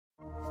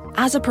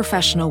As a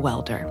professional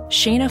welder,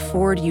 Shayna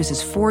Ford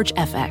uses Forge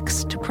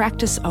FX to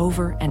practice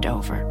over and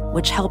over,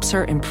 which helps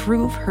her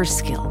improve her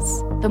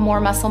skills. The more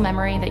muscle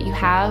memory that you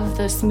have,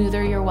 the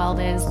smoother your weld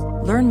is.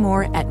 Learn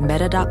more at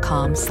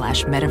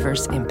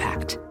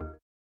meta.com/metaverseimpact.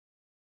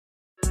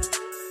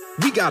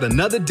 We got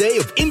another day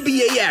of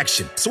NBA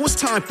action, so it's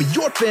time for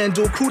your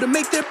FanDuel crew to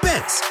make their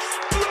bets.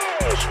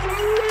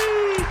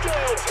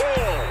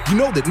 You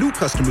know that new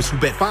customers who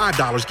bet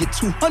 $5 get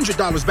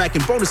 $200 back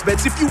in bonus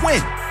bets if you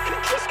win.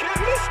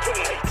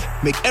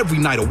 Make every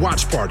night a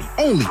watch party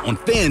only on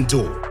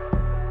FanDuel.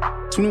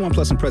 21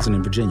 plus and present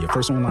in Virginia.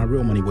 First online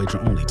real money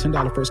wager only.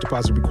 $10 first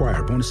deposit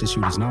required. Bonus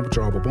issued is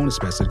non-withdrawable bonus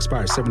bets that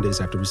expires 7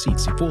 days after receipt.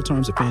 See full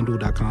terms at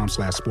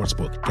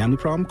FanDuel.com/sportsbook. Gambling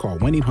problem? Call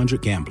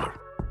 1-800-GAMBLER.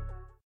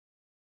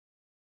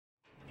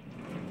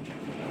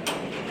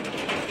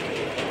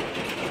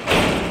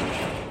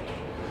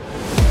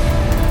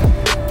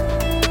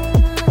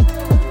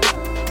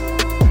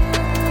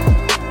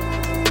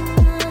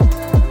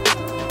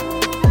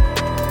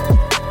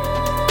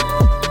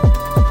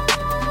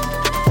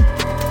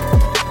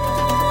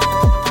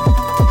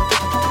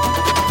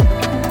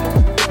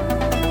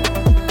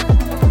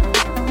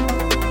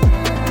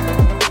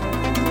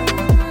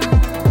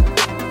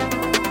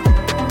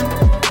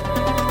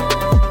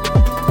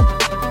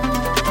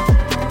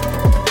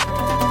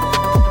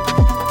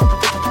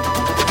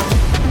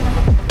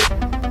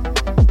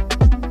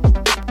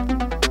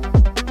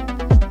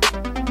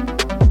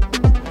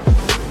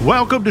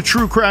 Welcome to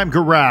True Crime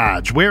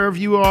Garage. Wherever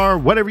you are,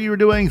 whatever you're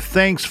doing,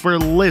 thanks for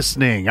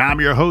listening. I'm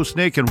your host,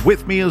 Nick, and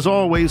with me, as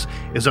always,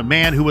 is a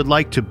man who would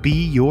like to be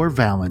your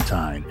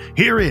Valentine.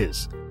 Here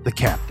is the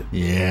captain.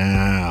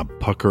 Yeah,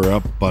 pucker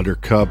up,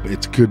 Buttercup.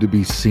 It's good to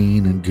be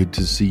seen and good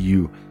to see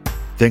you.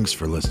 Thanks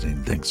for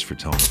listening. Thanks for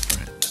telling a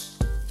friend.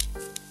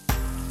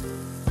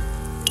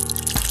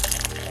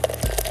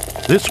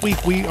 This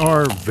week, we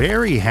are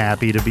very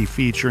happy to be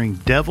featuring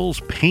Devil's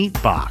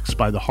Paint Box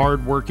by the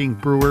hardworking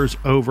brewers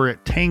over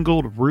at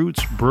Tangled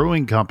Roots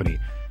Brewing Company.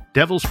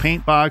 Devil's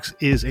Paint Box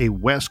is a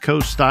West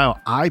Coast style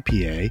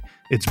IPA.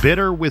 It's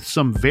bitter with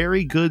some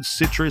very good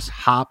citrus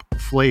hop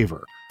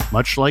flavor.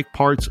 Much like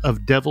parts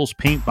of Devil's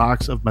Paint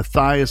Box of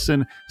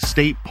Mathiasen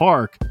State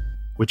Park,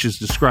 which is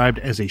described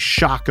as a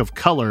shock of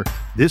color,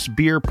 this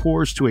beer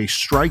pours to a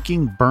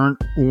striking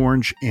burnt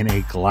orange in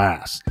a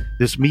glass.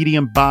 This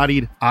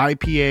medium-bodied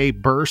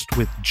IPA bursts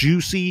with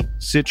juicy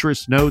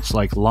citrus notes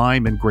like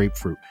lime and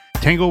grapefruit.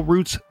 Tangle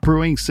Roots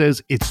Brewing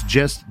says it's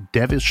just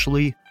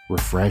devilishly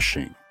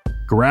refreshing.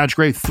 Garage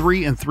grade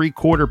 3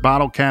 3/4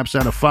 bottle caps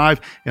out of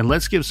 5. And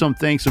let's give some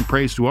thanks and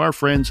praise to our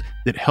friends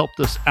that helped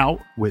us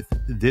out with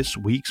this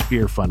week's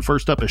beer fund.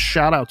 First up, a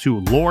shout out to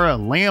Laura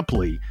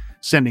Lampley,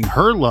 sending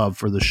her love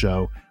for the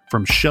show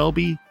from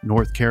Shelby,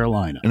 North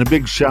Carolina. And a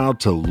big shout out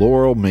to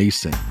Laurel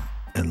Mason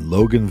in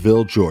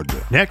Loganville,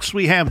 Georgia. Next,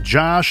 we have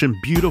Josh in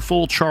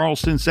beautiful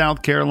Charleston,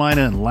 South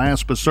Carolina. And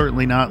last but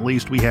certainly not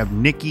least, we have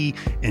Nikki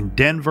in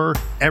Denver.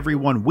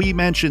 Everyone we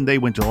mentioned, they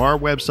went to our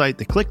website,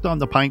 they clicked on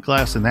the pint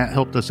glass, and that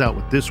helped us out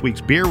with this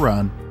week's beer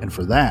run. And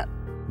for that,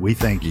 we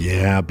thank you.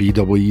 Yeah,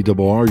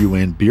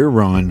 BWERRUN beer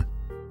run.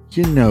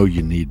 You know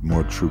you need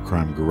more True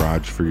Crime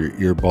Garage for your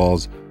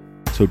earballs.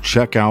 So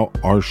check out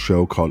our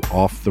show called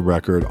Off the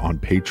Record on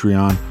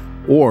Patreon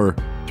or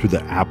through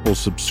the Apple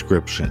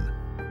subscription.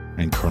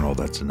 And Colonel,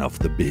 that's enough of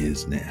the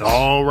business.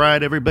 All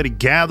right, everybody,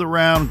 gather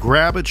around,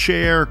 grab a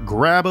chair,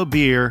 grab a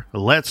beer.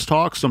 Let's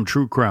talk some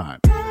true crime.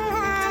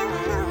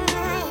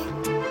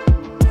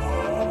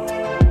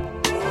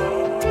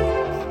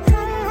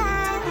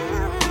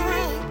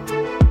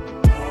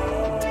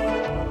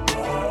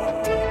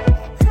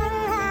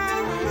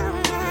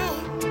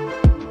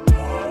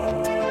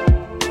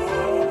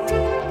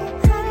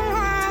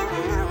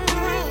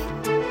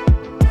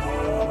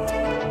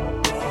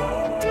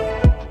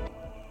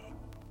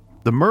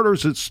 The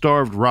murders at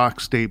Starved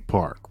Rock State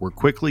Park were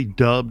quickly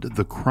dubbed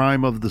the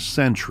crime of the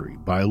century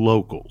by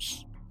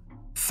locals.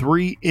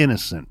 3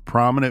 innocent,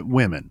 prominent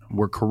women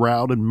were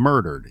corralled and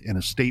murdered in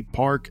a state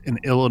park in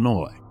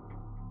Illinois.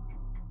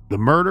 The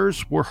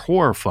murders were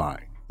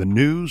horrifying. The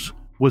news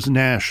was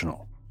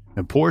national,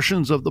 and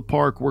portions of the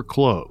park were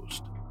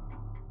closed.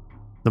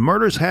 The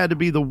murders had to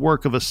be the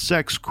work of a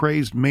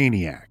sex-crazed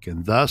maniac,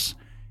 and thus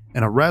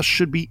an arrest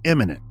should be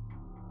imminent.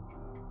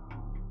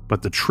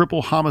 But the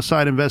triple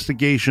homicide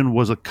investigation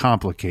was a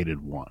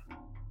complicated one.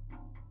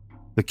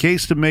 The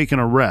case to make an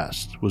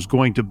arrest was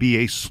going to be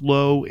a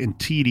slow and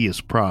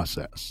tedious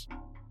process.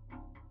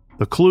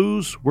 The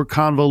clues were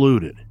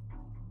convoluted.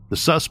 The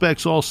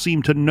suspects all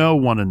seemed to know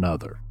one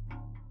another,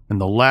 and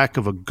the lack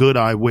of a good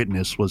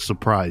eyewitness was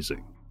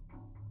surprising.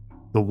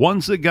 The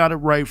ones that got it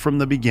right from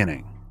the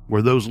beginning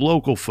were those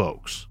local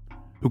folks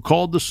who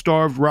called the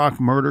Starved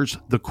Rock murders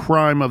the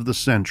crime of the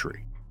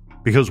century,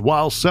 because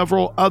while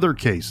several other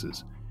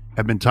cases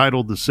have been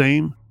titled the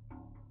same,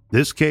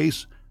 this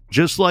case,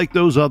 just like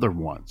those other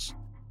ones,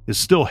 is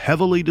still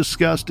heavily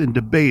discussed and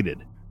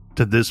debated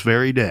to this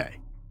very day.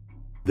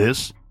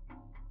 This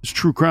is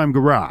True Crime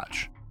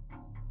Garage,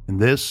 and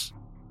this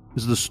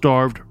is the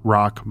Starved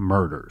Rock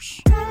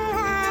Murders.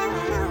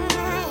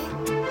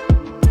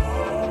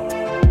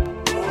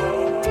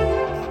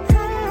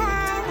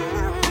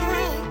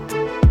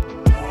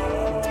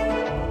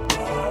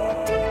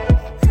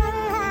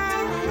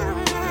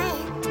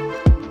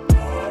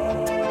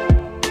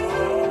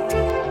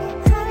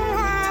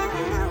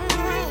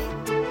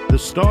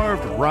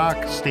 Starved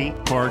Rock State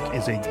Park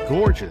is a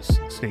gorgeous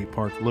state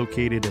park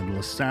located in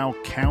LaSalle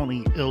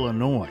County,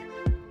 Illinois.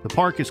 The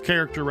park is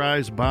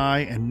characterized by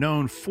and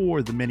known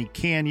for the many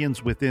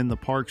canyons within the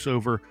park's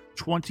over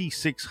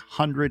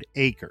 2,600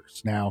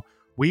 acres. Now,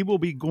 we will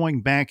be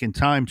going back in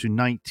time to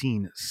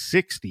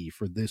 1960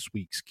 for this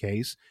week's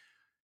case,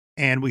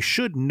 and we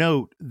should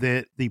note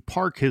that the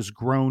park has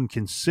grown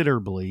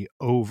considerably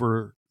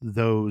over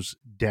those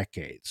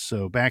decades.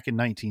 So back in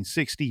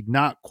 1960,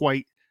 not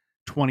quite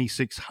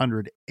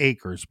 2,600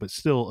 acres, but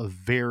still a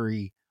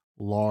very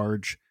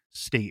large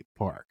state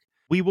park.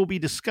 We will be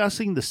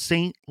discussing the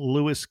St.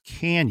 Louis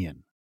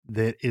Canyon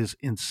that is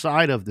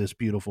inside of this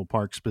beautiful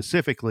park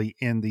specifically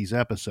in these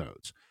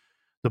episodes.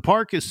 The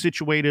park is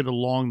situated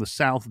along the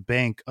south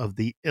bank of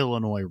the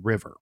Illinois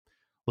River.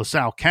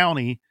 LaSalle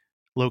County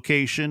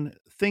location,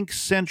 think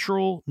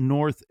central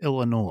North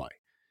Illinois.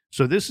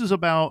 So this is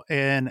about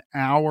an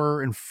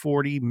hour and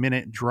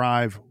 40-minute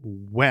drive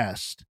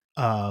west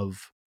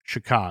of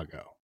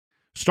Chicago.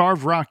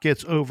 Starved Rock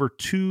gets over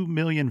 2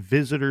 million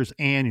visitors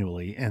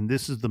annually, and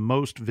this is the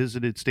most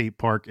visited state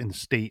park in the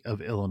state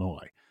of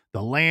Illinois,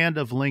 the land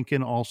of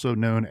Lincoln, also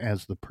known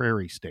as the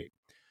Prairie State.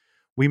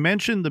 We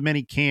mentioned the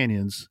many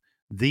canyons.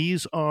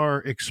 These are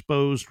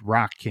exposed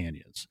rock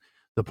canyons.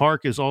 The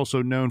park is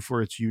also known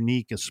for its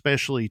unique,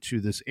 especially to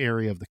this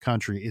area of the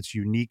country, its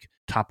unique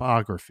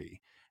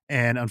topography.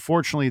 And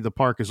unfortunately, the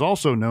park is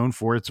also known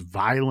for its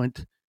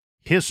violent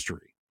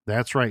history.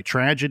 That's right.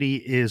 Tragedy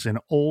is an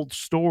old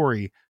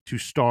story to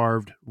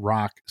Starved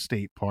Rock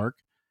State Park.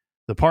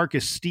 The park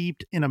is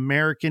steeped in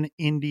American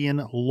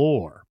Indian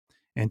lore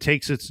and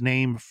takes its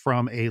name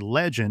from a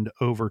legend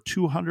over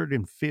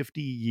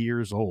 250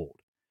 years old.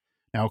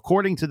 Now,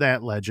 according to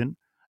that legend,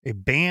 a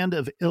band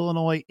of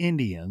Illinois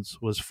Indians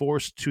was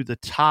forced to the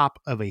top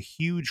of a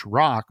huge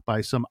rock by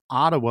some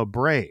Ottawa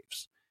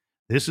Braves.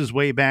 This is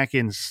way back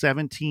in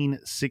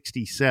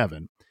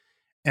 1767,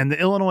 and the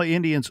Illinois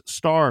Indians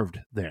starved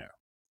there.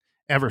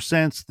 Ever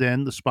since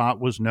then, the spot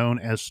was known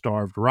as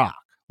Starved Rock.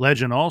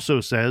 Legend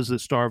also says that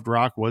Starved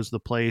Rock was the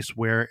place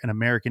where an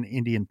American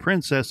Indian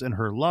princess and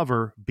her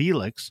lover,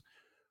 Belix,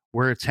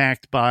 were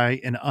attacked by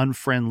an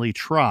unfriendly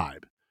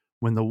tribe.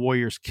 When the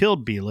warriors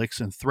killed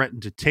Belix and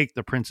threatened to take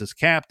the princess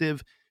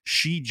captive,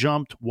 she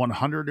jumped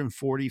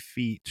 140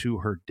 feet to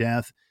her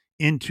death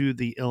into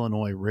the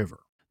Illinois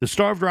River. The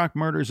Starved Rock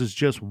murders is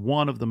just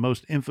one of the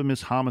most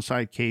infamous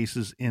homicide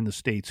cases in the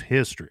state's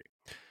history.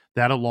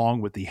 That,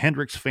 along with the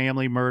Hendricks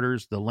family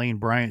murders, the Lane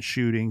Bryant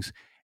shootings,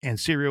 and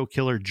serial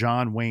killer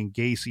John Wayne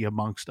Gacy,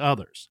 amongst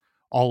others.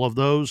 All of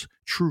those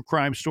true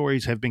crime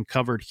stories have been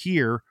covered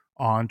here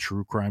on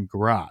True Crime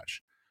Garage.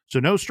 So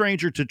no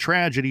stranger to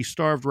tragedy,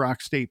 Starved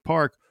Rock State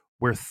Park,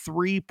 where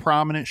 3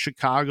 prominent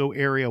Chicago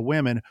area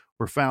women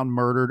were found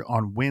murdered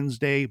on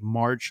Wednesday,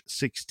 March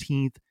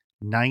 16th,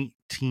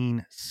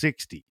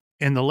 1960.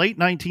 In the late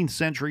 19th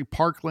century,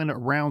 parkland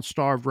around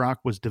Starved Rock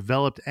was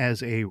developed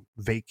as a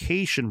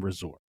vacation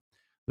resort.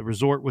 The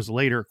resort was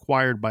later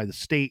acquired by the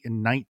state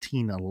in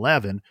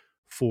 1911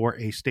 for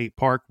a state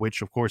park,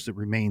 which, of course, it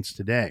remains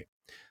today.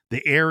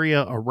 The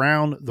area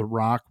around the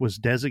rock was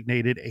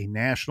designated a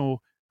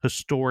National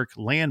Historic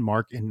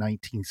Landmark in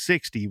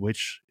 1960,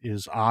 which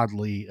is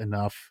oddly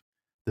enough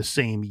the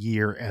same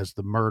year as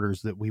the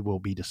murders that we will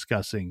be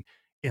discussing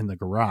in the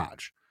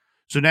garage.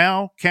 So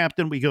now,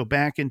 Captain, we go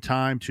back in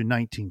time to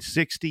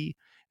 1960,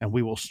 and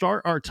we will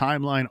start our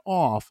timeline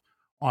off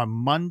on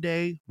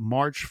Monday,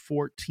 March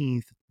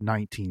 14th,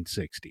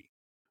 1960.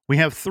 We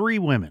have 3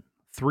 women,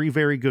 3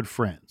 very good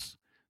friends.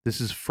 This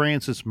is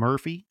Frances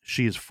Murphy.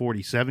 She is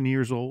 47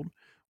 years old.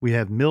 We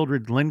have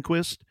Mildred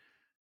Lindquist.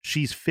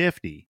 She's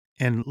 50.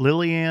 And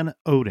Lillian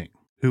Oding,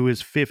 who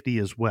is 50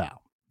 as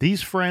well.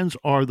 These friends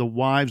are the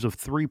wives of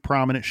 3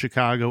 prominent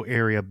Chicago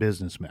area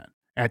businessmen.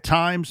 At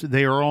times,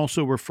 they are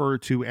also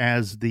referred to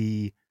as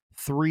the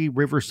 3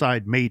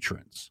 Riverside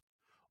matrons.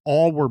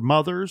 All were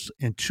mothers,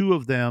 and 2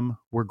 of them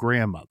were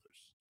grandmothers.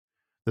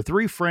 The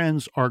 3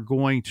 friends are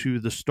going to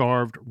the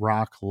Starved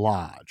Rock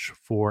Lodge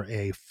for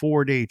a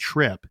 4-day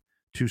trip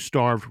to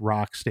Starved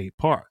Rock State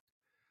Park.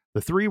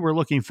 The 3 were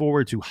looking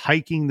forward to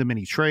hiking the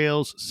many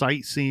trails,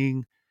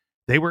 sightseeing.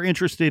 They were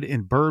interested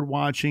in bird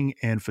watching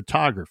and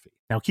photography.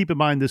 Now, keep in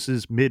mind, this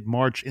is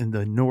mid-March in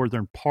the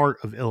northern part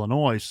of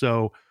Illinois,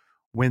 so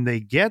when they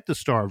get to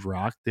Starved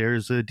Rock,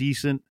 there's a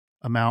decent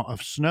amount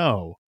of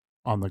snow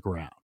on the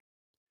ground.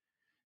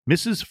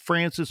 Mrs.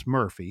 Frances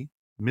Murphy,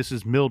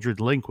 Mrs.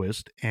 Mildred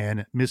Lindquist,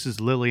 and Mrs.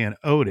 Lillian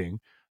Oding,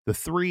 the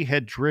 3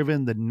 had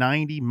driven the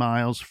 90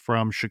 miles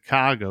from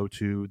Chicago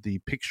to the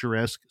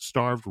picturesque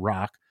Starved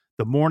Rock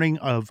the morning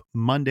of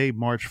Monday,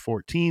 March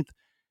 14th,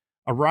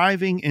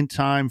 arriving in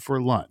time for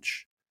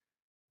lunch.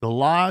 The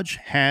lodge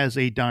has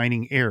a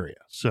dining area,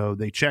 so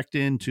they checked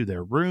into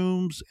their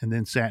rooms and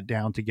then sat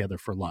down together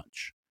for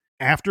lunch.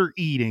 After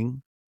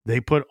eating, they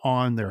put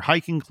on their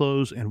hiking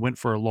clothes and went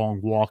for a long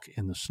walk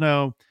in the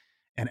snow.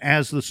 And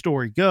as the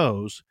story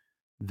goes,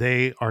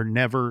 they are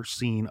never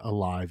seen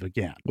alive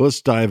again.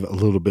 Let's dive a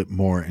little bit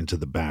more into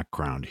the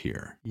background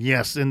here.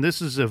 Yes, and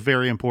this is a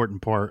very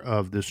important part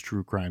of this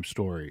true crime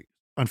story.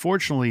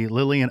 unfortunately,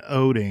 Lillian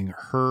Oding,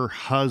 her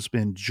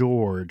husband,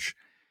 George,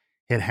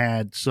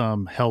 had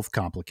some health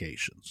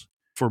complications.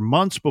 For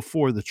months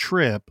before the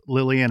trip,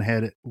 Lillian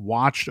had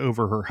watched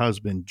over her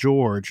husband,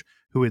 George,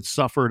 who had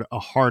suffered a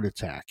heart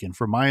attack. And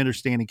from my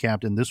understanding,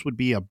 Captain, this would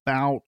be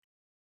about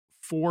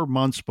 4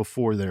 months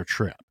before their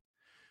trip.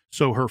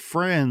 So her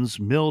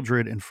friends,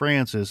 Mildred and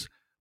Frances,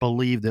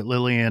 believed that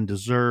Lillian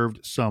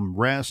deserved some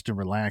rest and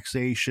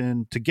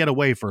relaxation to get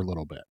away for a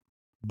little bit.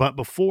 But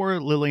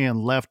before Lillian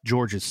left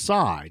George's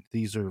side,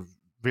 these are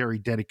very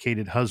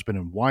dedicated husband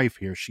and wife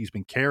here. She's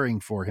been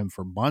caring for him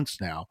for months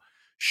now.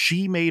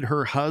 She made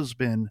her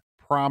husband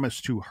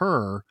promise to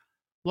her,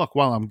 look,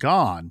 while I'm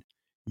gone,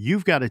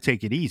 you've got to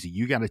take it easy.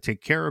 You got to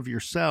take care of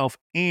yourself,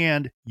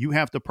 and you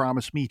have to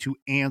promise me to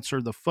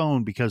answer the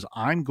phone because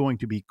I'm going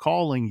to be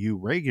calling you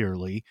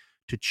regularly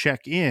to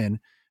check in,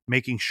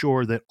 making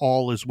sure that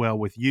all is well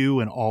with you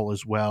and all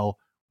is well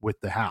with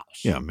the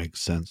house. Yeah,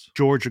 makes sense.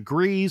 George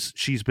agrees.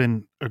 She's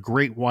been a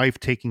great wife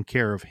taking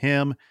care of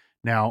him.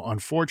 Now,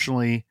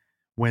 unfortunately,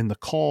 when the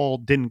call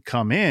didn't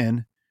come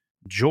in,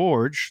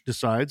 George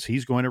decides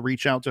he's going to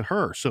reach out to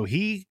her. So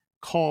he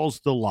calls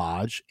the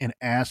lodge and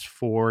asks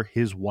for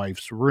his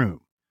wife's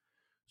room.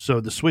 So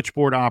the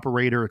switchboard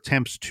operator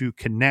attempts to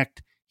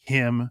connect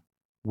him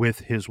with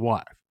his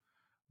wife,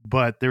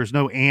 but there's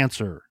no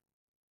answer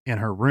in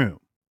her room.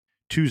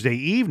 Tuesday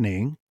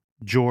evening,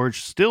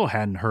 George still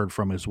hadn't heard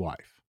from his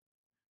wife.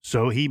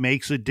 So he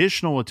makes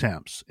additional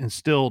attempts, and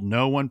still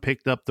no one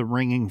picked up the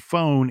ringing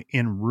phone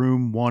in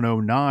room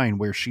 109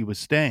 where she was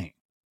staying.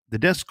 The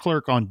desk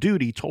clerk on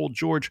duty told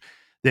George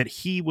that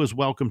he was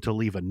welcome to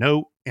leave a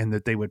note and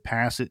that they would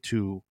pass it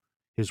to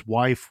his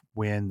wife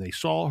when they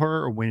saw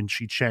her or when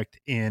she checked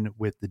in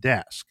with the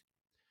desk.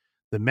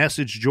 The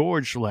message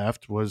George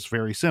left was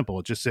very simple.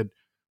 It just said,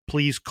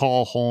 please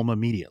call home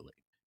immediately.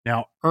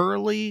 Now,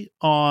 early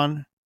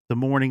on the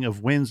morning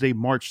of Wednesday,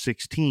 March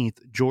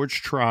 16th,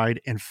 George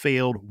tried and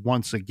failed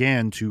once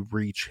again to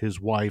reach his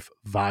wife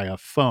via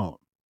phone.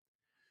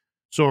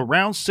 So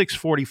around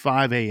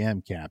 6:45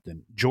 a.m.,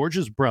 Captain,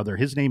 George's brother,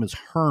 his name is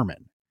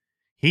Herman,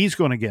 he's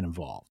going to get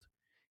involved.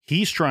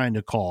 He's trying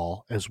to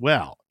call as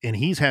well, and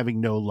he's having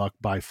no luck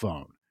by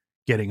phone,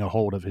 getting a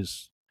hold of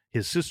his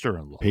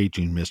sister-in-law.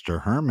 Paging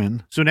Mr.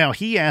 Herman. So now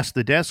he asked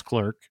the desk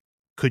clerk,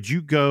 could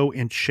you go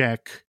and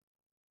check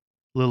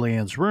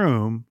Lillian's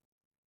room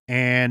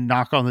and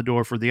knock on the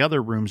door for the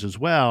other rooms as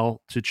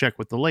well to check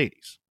with the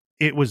ladies?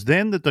 It was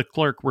then that the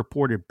clerk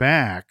reported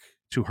back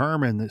to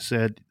Herman that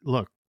said,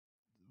 look,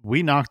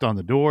 we knocked on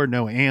the door,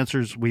 no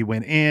answers. We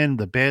went in,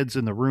 the beds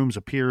in the rooms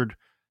appeared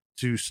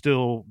to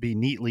still be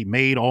neatly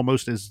made,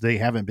 almost as they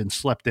haven't been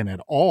slept in at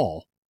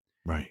all.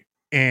 Right.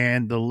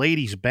 And the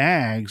ladies'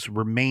 bags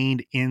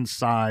remained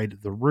inside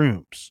the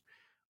rooms,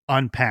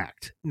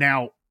 unpacked.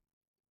 Now,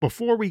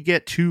 before we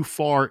get too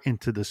far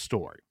into the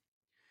story,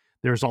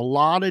 there's a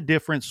lot of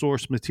different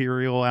source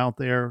material out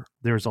there.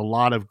 There's a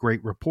lot of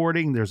great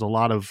reporting. There's a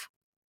lot of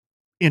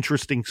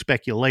interesting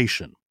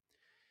speculation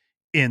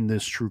in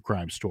this true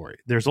crime story.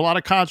 There's a lot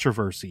of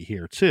controversy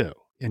here too,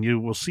 and you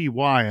will see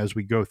why as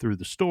we go through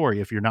the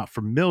story if you're not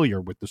familiar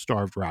with the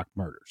Starved Rock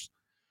murders.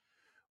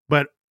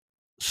 But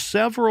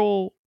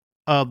several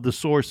of the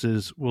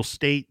sources will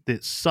state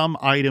that some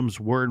items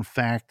were in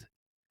fact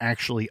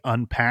actually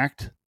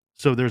unpacked.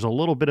 So there's a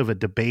little bit of a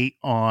debate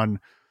on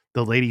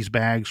the ladies'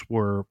 bags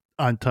were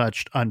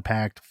untouched,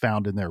 unpacked,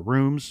 found in their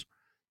rooms.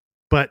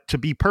 But to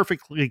be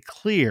perfectly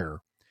clear,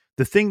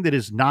 the thing that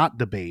is not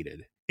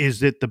debated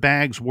is that the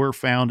bags were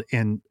found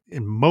and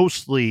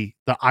mostly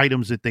the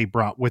items that they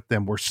brought with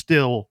them were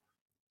still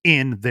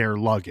in their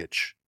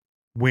luggage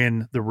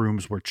when the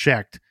rooms were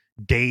checked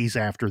days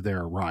after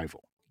their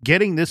arrival.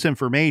 Getting this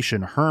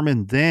information,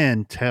 Herman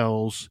then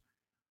tells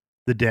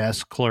the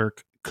desk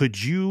clerk,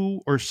 could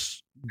you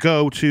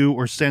go to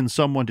or send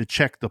someone to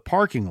check the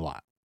parking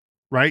lot,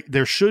 right?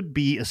 There should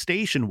be a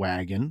station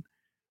wagon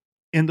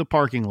in the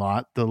parking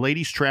lot. The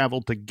ladies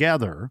traveled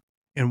together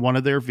in one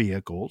of their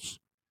vehicles,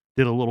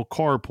 did a little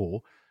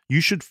carpool.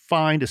 You should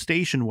find a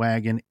station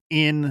wagon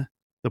in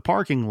the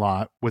parking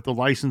lot with a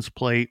license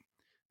plate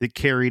that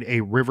carried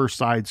a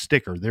Riverside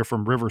sticker. They're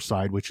from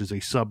Riverside, which is a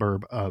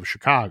suburb of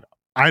Chicago.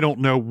 I don't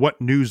know what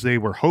news they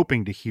were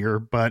hoping to hear,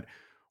 but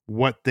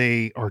what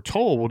they are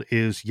told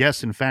is,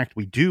 yes, in fact,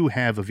 we do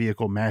have a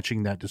vehicle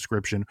matching that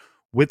description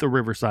with a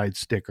Riverside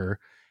sticker,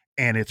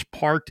 and it's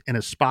parked in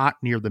a spot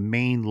near the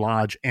main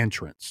lodge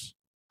entrance.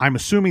 I'm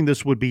assuming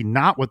this would be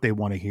not what they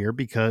want to hear,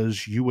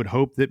 because you would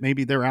hope that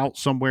maybe they're out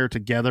somewhere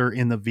together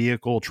in the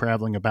vehicle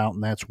traveling about,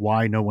 and that's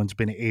why no one's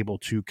been able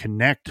to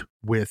connect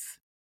with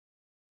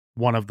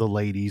one of the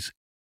ladies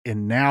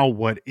in now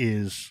what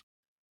is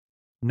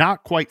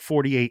not quite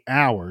 48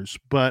 hours,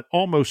 but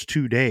almost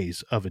 2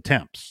 days of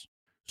attempts.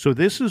 So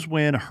this is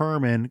when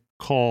Herman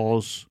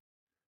calls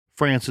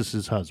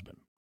Frances's husband,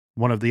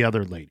 one of the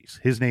other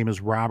ladies. His name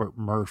is Robert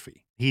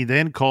Murphy. He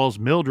then calls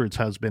Mildred's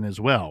husband as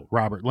well,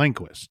 Robert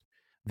Lindquist.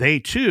 They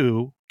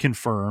too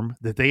confirm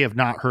that they have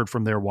not heard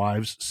from their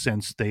wives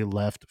since they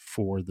left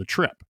for the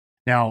trip.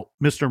 Now,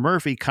 Mr.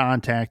 Murphy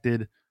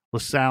contacted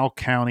LaSalle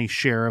County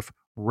Sheriff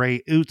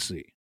Ray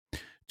Utsi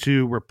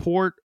to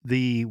report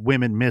the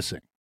women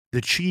missing.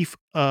 The chief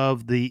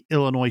of the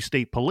Illinois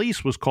State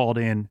Police was called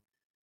in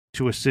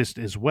to assist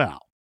as well.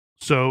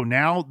 So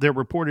now they're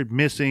reported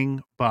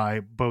missing by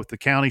both the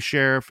county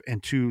sheriff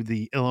and to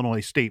the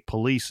Illinois State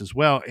Police as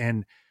well.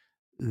 And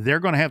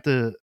they're going to have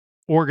to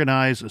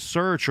organize a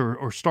search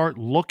or start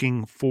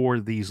looking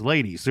for these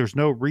ladies. There's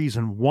no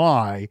reason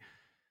why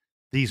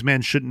these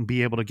men shouldn't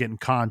be able to get in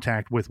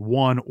contact with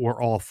one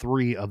or all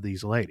three of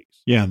these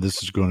ladies. Yeah,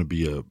 this is going to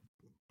be a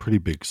pretty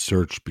big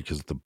search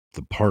because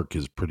the park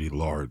is pretty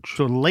large.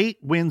 So late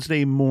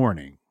Wednesday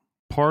morning,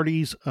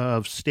 parties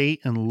of state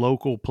and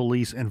local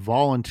police and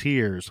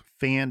volunteers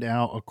fanned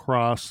out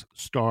across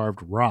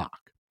Starved Rock.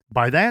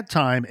 By that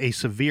time, a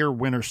severe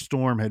winter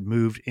storm had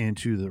moved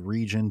into the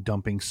region,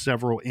 dumping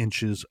several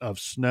inches of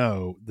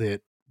snow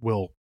that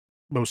will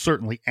most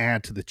certainly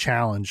add to the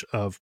challenge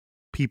of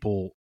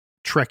people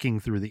trekking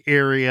through the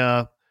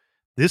area.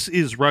 This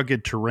is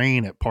rugged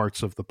terrain at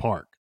parts of the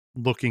park,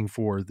 looking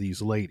for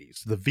these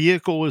ladies. The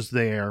vehicle is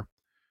there.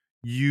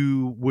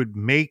 You would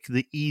make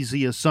the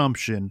easy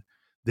assumption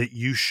that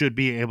you should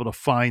be able to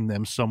find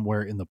them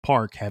somewhere in the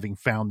park, having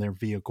found their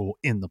vehicle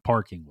in the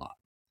parking lot.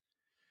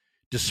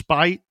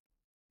 Despite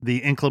the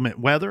inclement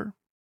weather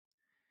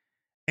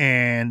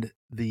and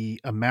the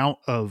amount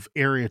of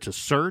area to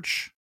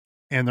search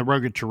and the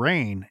rugged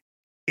terrain,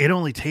 it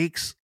only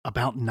takes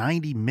about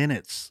 90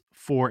 minutes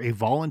for a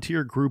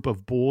volunteer group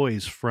of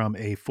boys from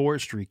a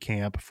forestry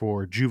camp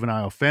for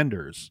juvenile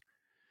offenders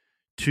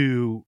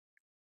to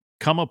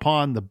come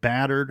upon the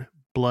battered,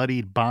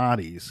 bloodied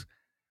bodies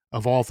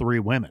of all three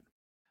women.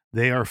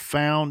 They are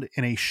found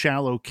in a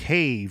shallow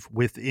cave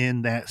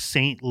within that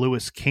St.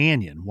 Louis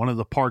Canyon, one of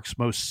the park's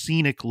most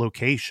scenic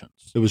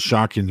locations. It was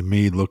shocking to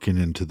me looking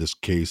into this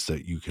case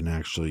that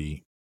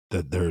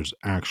there's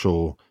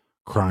actual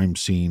crime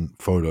scene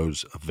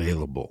photos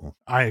available.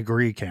 I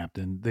agree,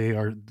 Captain. They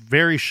are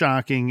very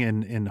shocking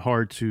and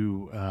hard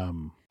to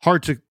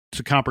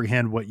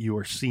comprehend what you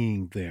are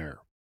seeing there.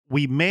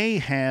 We may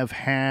have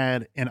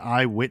had an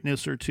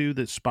eyewitness or two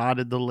that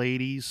spotted the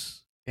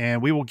ladies,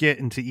 and we will get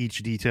into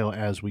each detail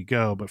as we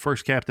go. But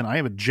first, Captain, I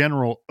have a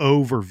general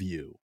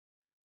overview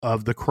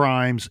of the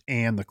crimes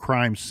and the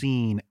crime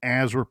scene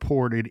as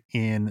reported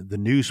in the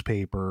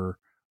newspaper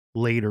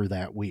later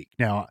that week.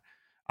 Now,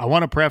 I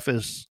want to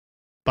preface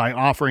by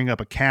offering up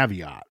a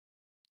caveat.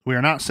 We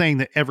are not saying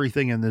that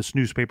everything in this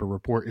newspaper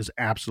report is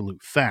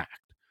absolute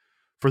fact.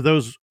 For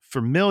those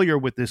familiar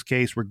with this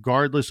case,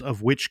 regardless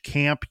of which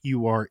camp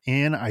you are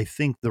in, I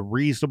think the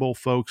reasonable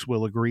folks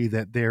will agree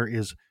that there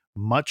is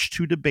much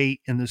to debate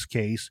in this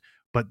case,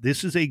 but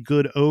this is a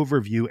good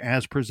overview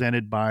as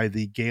presented by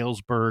the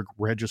Galesburg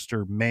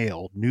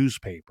Register-Mail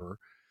newspaper.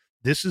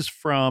 This is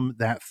from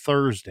that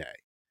Thursday.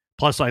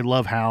 Plus, I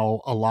love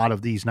how a lot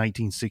of these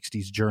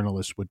 1960s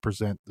journalists would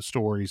present the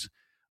stories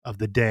of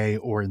the day,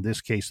 or in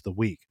this case, the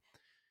week.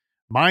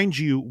 Mind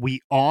you, we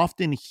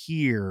often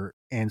hear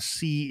and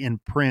see in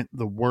print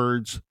the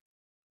words,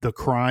 the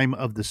crime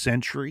of the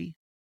century.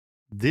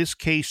 This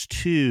case,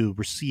 too,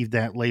 received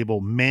that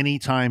label many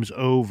times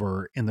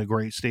over in the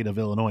great state of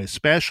Illinois,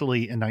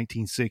 especially in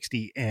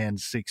 1960 and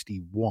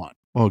 61.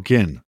 Well,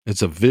 again,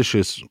 it's a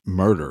vicious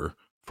murder,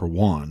 for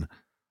one.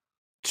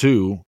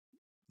 Two,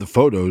 the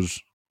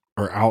photos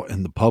are out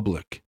in the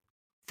public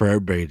for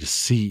everybody to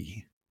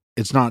see.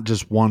 It's not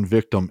just one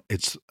victim,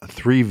 it's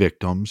three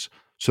victims.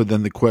 So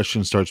then the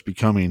question starts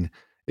becoming,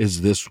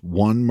 is this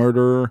one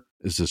murderer?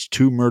 Is this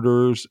two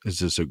murderers? Is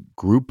this a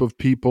group of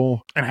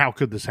people? And how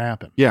could this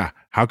happen? Yeah.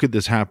 How could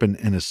this happen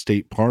in a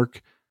state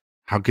park?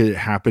 How could it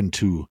happen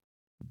to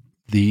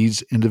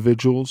these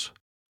individuals?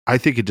 I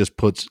think it just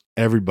puts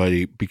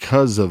everybody,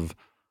 because of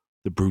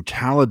the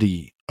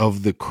brutality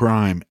of the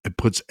crime, it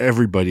puts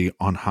everybody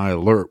on high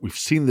alert. We've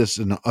seen this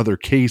in other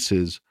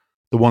cases.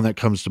 The one that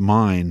comes to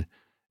mind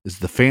is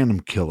the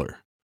Phantom Killer.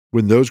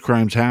 When those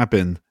crimes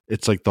happen,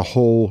 it's like the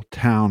whole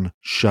town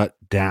shut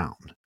down.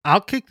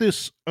 I'll kick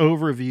this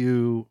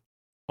overview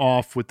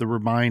off with the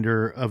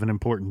reminder of an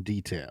important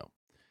detail.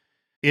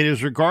 It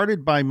is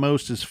regarded by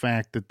most as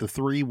fact that the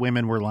three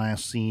women were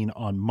last seen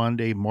on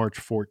Monday, March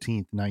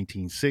 14th,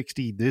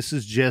 1960. This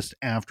is just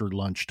after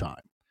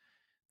lunchtime.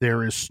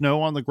 There is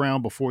snow on the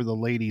ground before the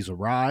ladies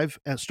arrive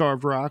at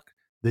Starved Rock.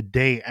 The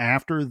day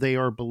after they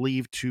are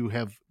believed to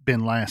have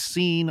been last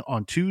seen,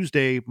 on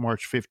Tuesday,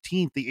 March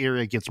 15th, the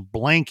area gets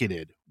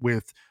blanketed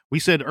with, we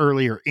said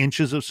earlier,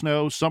 inches of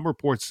snow. Some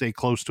reports say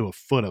close to a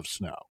foot of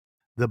snow.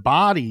 The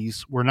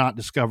bodies were not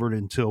discovered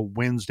until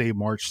Wednesday,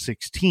 March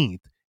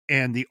 16th.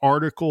 And the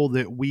article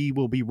that we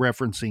will be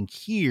referencing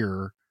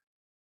here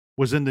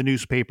was in the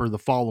newspaper the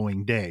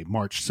following day,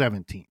 March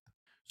 17th.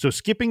 So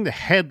skipping the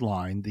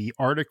headline, the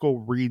article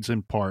reads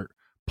in part,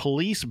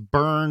 police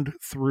burned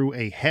through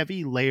a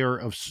heavy layer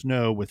of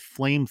snow with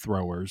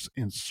flamethrowers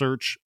in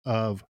search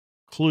of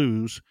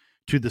clues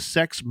to the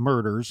sex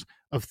murders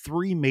of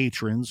three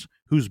matrons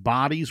whose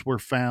bodies were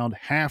found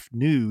half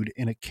nude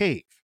in a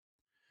cave.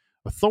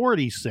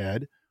 Authorities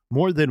said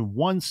More than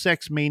one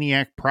sex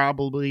maniac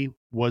probably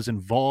was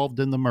involved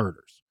in the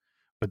murders,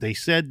 but they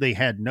said they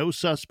had no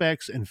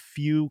suspects and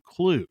few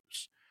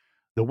clues.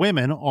 The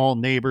women, all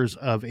neighbors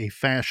of a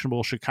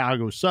fashionable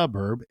Chicago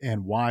suburb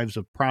and wives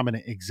of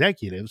prominent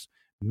executives,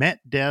 met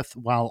death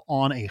while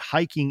on a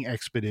hiking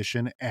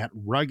expedition at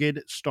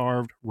rugged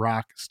Starved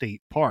Rock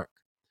State Park.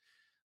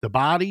 The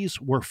bodies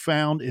were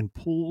found in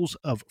pools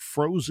of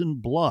frozen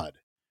blood,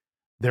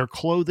 their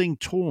clothing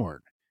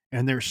torn,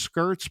 and their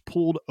skirts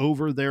pulled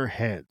over their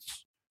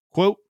heads.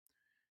 Quote,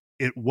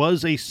 "It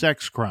was a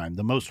sex crime,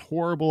 the most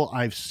horrible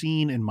I've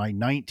seen in my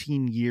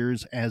 19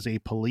 years as a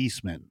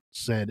policeman,"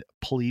 said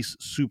Police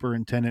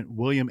Superintendent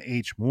William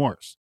H.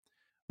 Morse.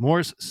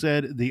 Morse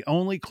said the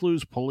only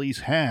clues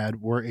police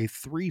had were a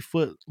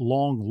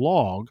 3-foot-long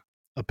log,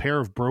 a pair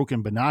of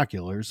broken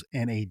binoculars,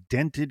 and a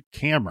dented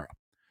camera.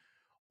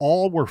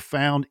 All were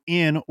found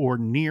in or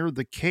near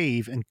the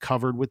cave and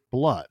covered with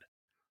blood.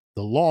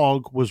 The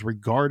log was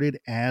regarded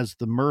as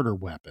the murder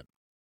weapon.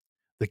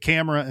 The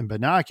camera and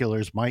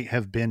binoculars might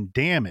have been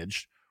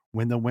damaged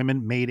when the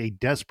women made a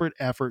desperate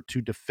effort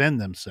to defend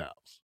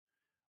themselves.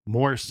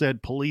 Morse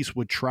said police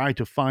would try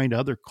to find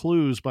other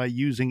clues by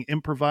using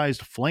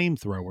improvised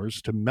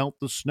flamethrowers to melt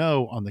the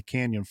snow on the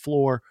canyon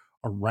floor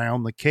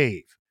around the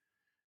cave.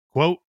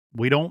 Quote,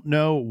 "We don't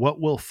know what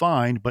we'll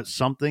find, but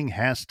something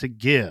has to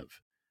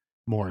give,"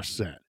 Morse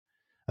said.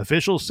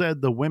 Officials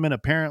said the women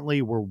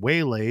apparently were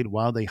waylaid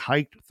while they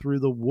hiked through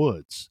the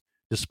woods.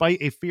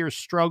 Despite a fierce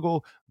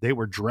struggle, they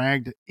were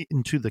dragged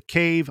into the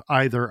cave,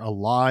 either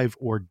alive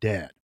or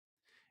dead.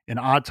 An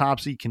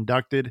autopsy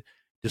conducted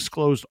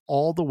disclosed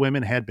all the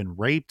women had been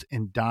raped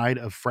and died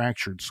of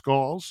fractured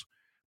skulls.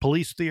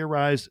 Police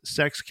theorized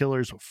sex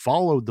killers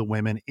followed the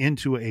women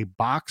into a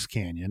box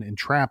canyon and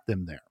trapped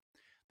them there.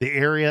 The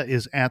area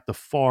is at the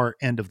far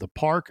end of the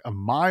park, a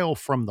mile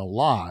from the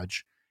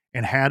lodge,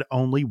 and had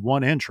only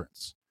one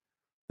entrance.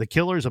 The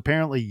killers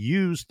apparently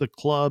used the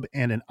club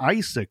and an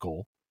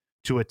icicle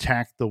to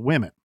attack the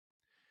women.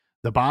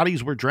 The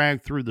bodies were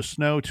dragged through the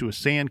snow to a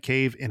sand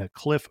cave in a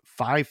cliff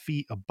 5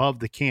 feet above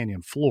the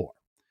canyon floor.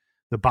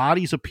 The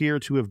bodies appear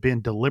to have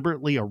been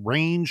deliberately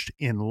arranged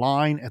in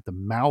line at the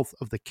mouth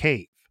of the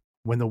cave.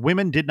 When the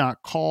women did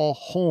not call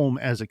home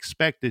as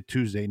expected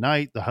Tuesday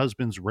night, the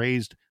husbands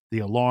raised the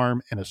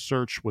alarm and a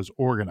search was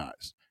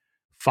organized.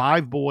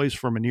 5 boys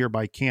from a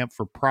nearby camp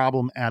for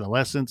problem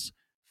adolescents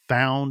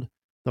found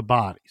the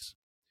bodies.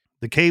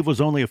 The cave was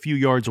only a few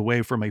yards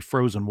away from a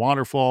frozen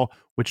waterfall,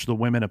 which the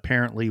women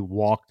apparently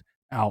walked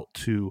out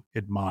to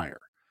admire.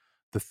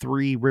 The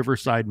 3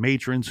 Riverside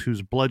matrons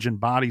whose bludgeoned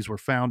bodies were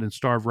found in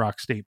Starved Rock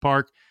State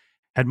Park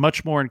had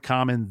much more in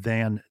common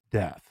than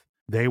death.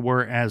 They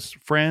were, as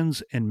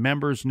friends and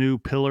members knew,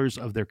 pillars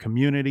of their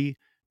community,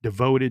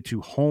 devoted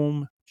to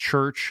home,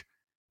 church,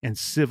 and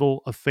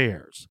civil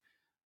affairs.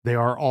 They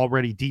are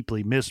already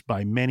deeply missed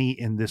by many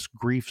in this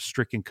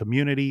grief-stricken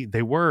community.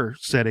 They were,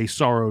 said a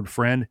sorrowed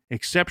friend,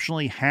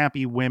 exceptionally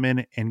happy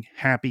women and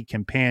happy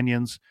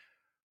companions.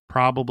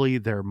 Probably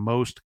their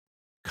most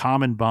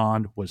common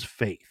bond was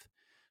faith.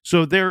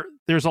 So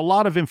there's a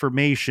lot of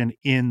information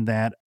in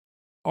that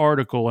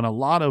article and a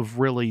lot of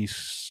really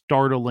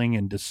startling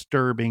and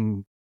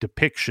disturbing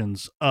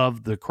depictions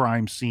of the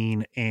crime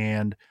scene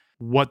and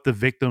what the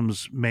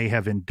victims may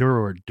have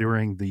endured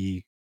during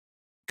the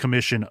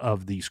commission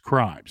of these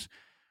crimes.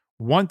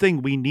 One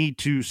thing we need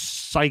to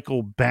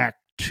cycle back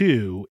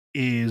to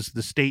is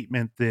the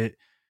statement that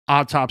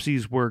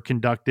autopsies were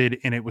conducted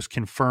and it was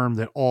confirmed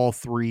that all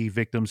 3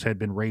 victims had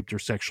been raped or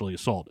sexually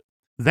assaulted.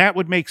 That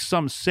would make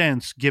some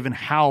sense given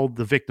how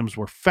the victims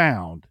were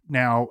found.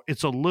 Now,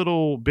 it's a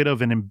little bit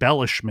of an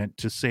embellishment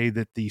to say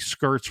that the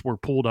skirts were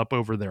pulled up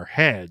over their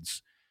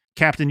heads.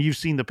 Captain, you've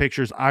seen the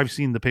pictures. I've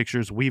seen the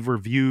pictures. We've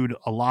reviewed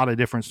a lot of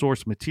different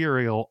source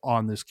material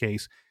on this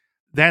case.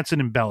 That's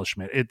an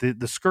embellishment.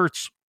 The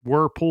skirts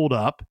were pulled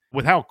up.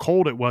 With how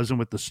cold it was and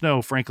with the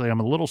snow, frankly, I'm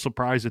a little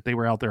surprised that they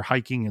were out there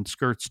hiking in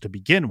skirts to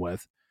begin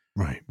with.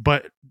 Right.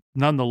 But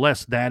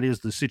nonetheless, that is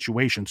the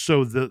situation.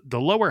 So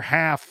the lower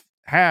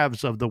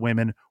halves of the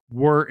women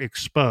were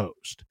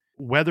exposed.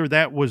 Whether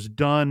that was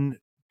done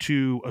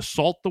to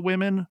assault the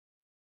women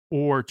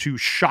or to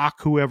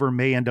shock whoever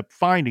may end up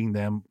finding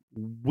them,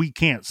 we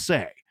can't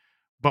say.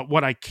 But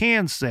what I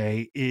can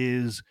say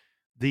is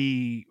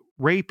the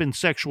rape and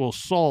sexual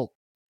assault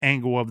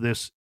angle of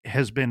this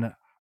has been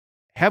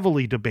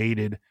heavily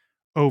debated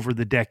over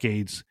the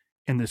decades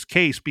in this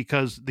case,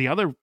 because the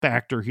other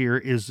factor here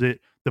is that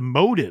the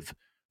motive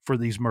for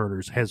these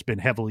murders has been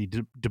heavily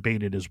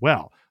debated as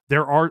well.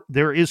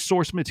 There is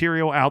source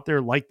material out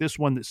there like this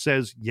one that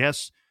says,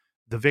 yes,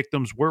 the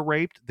victims were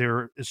raped.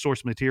 There is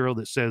source material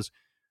that says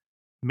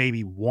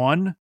maybe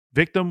one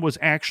victim was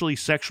actually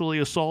sexually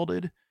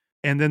assaulted.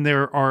 And then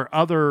there are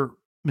other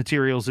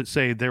materials that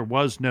say there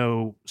was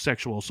no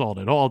sexual assault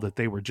at all, that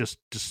they were just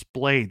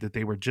displayed, that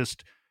they were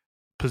just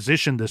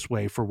positioned this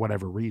way for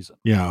whatever reason.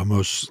 Yeah,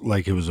 almost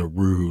like it was a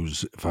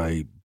ruse. If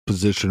I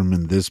position them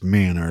in this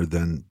manner,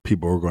 then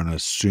people are going to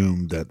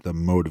assume that the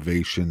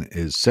motivation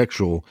is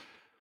sexual.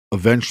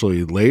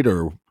 Eventually,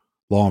 later,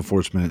 law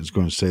enforcement is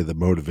going to say the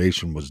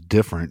motivation was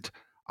different.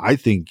 I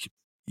think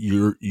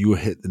you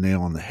hit the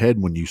nail on the head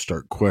when you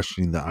start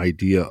questioning the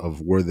idea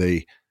of were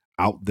they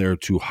out there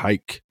to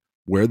hike.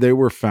 Where they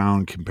were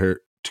found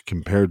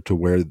compared to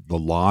where the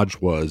lodge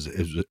was,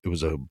 it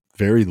was a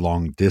very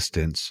long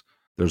distance.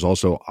 There's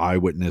also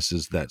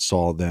eyewitnesses that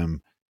saw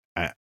them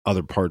at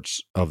other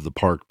parts of the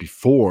park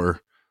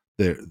before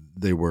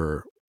they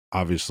were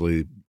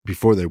obviously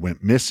before they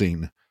went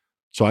missing.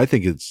 So I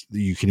think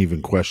you can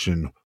even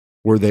question,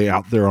 were they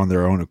out there on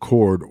their own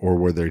accord or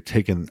were they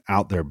taken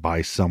out there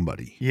by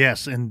somebody?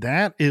 Yes, and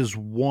that is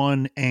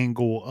one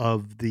angle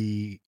of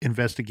the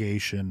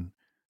investigation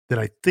that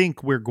I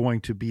think we're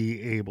going to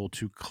be able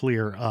to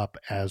clear up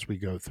as we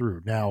go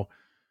through. Now,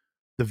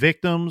 the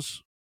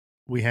victims,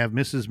 we have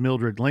Mrs.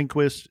 Mildred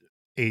Lindquist,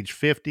 age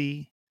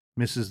 50,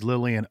 Mrs.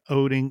 Lillian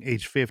Oding,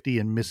 age 50,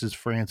 and Mrs.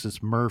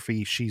 Frances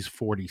Murphy, she's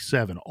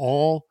 47.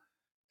 All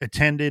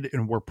attended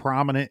and were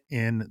prominent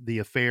in the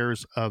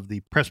affairs of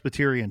the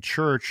Presbyterian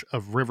Church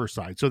of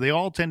Riverside. So they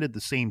all attended the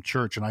same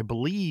church, and I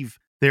believe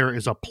there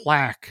is a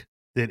plaque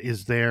that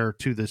is there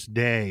to this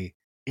day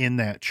in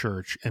that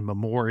church in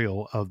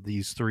memorial of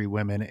these three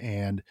women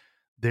and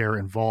their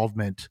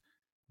involvement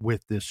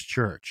with this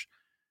church.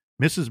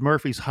 Mrs.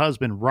 Murphy's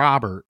husband,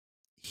 Robert,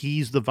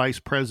 he's the vice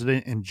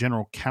president and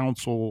general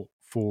counsel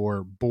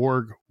for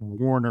Borg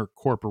Warner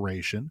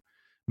Corporation.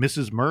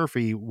 Mrs.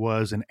 Murphy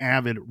was an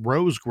avid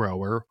rose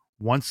grower,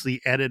 once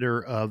the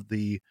editor of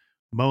the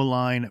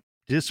Moline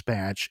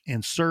Dispatch,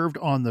 and served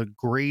on the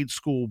grade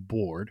school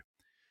board.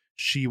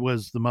 She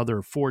was the mother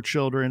of 4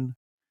 children.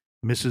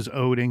 Mrs.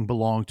 Oding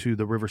belonged to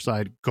the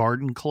Riverside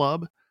Garden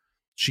Club.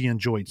 She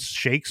enjoyed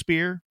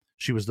Shakespeare.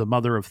 She was the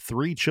mother of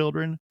 3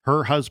 children.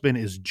 Her husband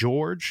is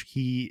George.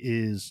 He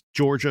is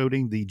George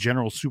Oding, the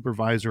general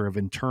supervisor of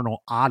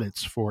internal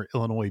audits for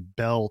Illinois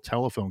Bell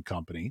Telephone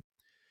Company.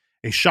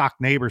 A shocked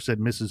neighbor said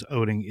Mrs.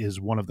 Oding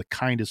is one of the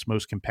kindest,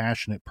 most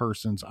compassionate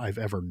persons I've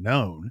ever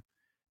known.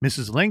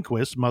 Mrs.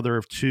 Lindquist, mother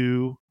of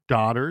 2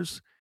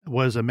 daughters,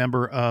 was a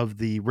member of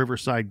the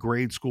Riverside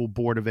Grade School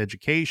Board of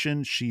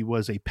Education. She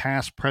was a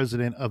past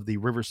president of the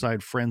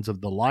Riverside Friends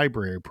of the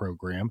Library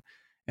program,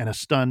 and a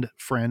stunned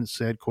friend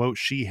said, quote,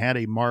 she had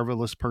a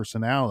marvelous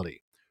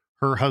personality.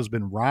 Her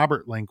husband,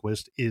 Robert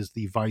Lindquist, is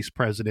the vice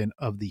president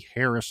of the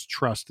Harris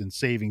Trust and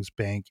Savings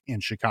Bank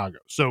in Chicago.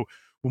 So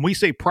when we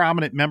say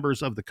prominent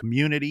members of the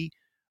community,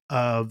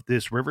 of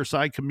this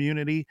Riverside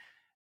community,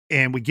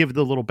 and we give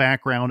the little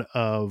background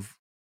of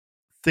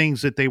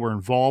things that they were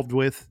involved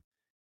with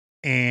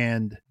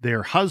and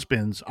their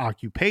husbands'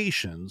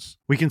 occupations,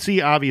 we can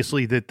see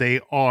obviously that they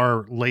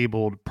are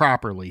labeled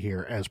properly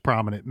here as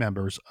prominent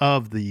members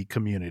of the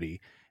community,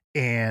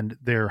 and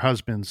their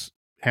husbands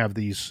have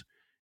these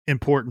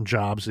important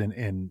jobs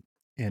and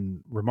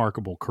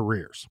remarkable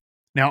careers.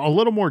 Now, a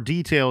little more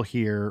detail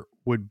here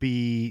would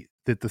be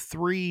that the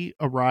 3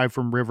 arrived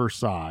from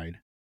Riverside.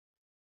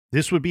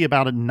 This would be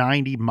about a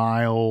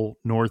 90-mile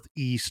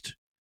northeast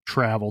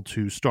travel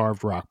to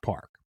Starved Rock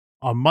Park.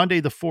 On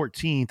Monday the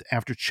 14th,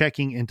 after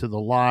checking into the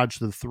lodge,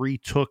 the 3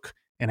 took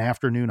an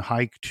afternoon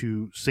hike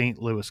to St.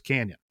 Louis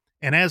Canyon.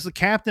 And as the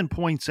captain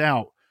points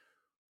out,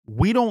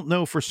 we don't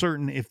know for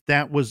certain if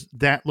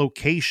that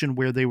location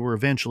where they were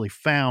eventually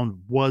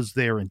found was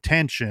their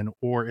intention,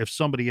 or if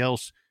somebody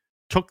else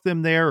took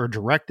them there or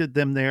directed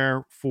them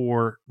there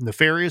for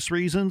nefarious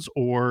reasons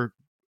or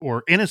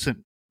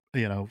innocent,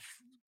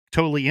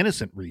 totally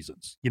innocent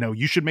reasons.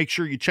 You should make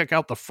sure you check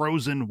out the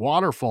frozen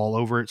waterfall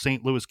over at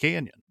St. Louis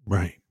Canyon.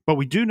 Right. But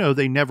we do know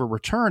they never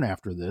return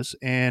after this.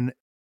 And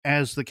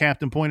as the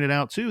captain pointed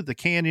out too, the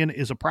canyon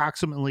is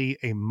approximately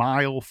a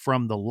mile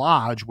from the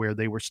lodge where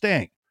they were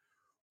staying.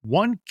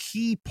 One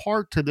key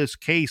part to this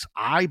case,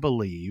 I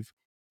believe,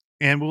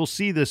 and we'll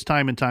see this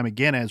time and time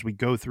again as we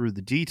go through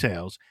the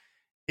details,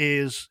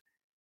 is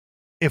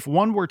if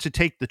one were to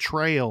take the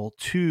trail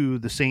to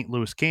the St.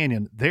 Louis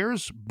Canyon,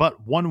 there's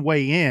but one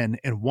way in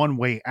and one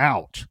way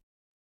out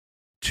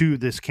to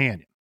this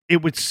canyon.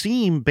 It would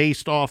seem,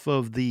 based off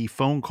of the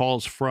phone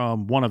calls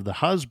from one of the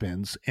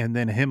husbands and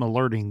then him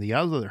alerting the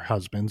other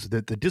husbands,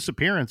 that the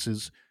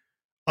disappearances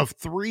of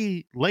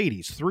 3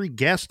 ladies, 3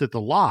 guests at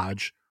the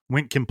lodge,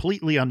 went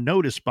completely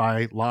unnoticed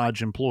by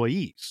lodge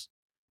employees.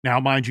 Now,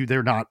 mind you,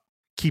 they're not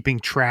keeping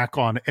track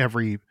on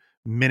every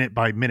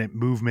minute-by-minute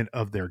movement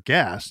of their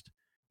guest,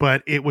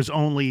 but it was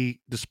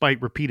only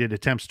despite repeated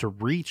attempts to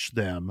reach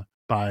them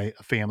by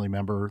a family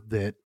member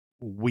that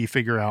we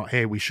figure out,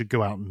 hey, we should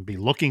go out and be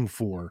looking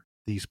for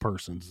these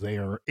persons. They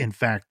are, in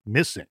fact,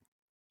 missing.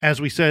 As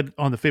we said,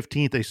 on the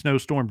 15th, a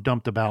snowstorm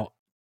dumped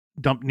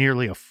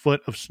nearly a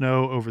foot of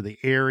snow over the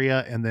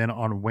area, and then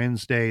on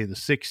Wednesday, the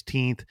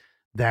 16th,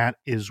 that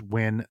is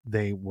when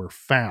they were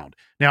found.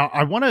 Now,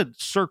 I want to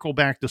circle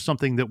back to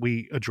something that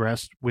we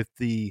addressed with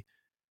the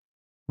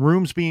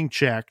rooms being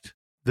checked.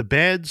 The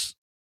beds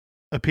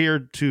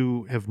appeared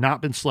to have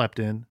not been slept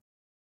in,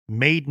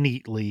 made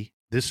neatly.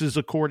 This is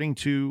according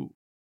to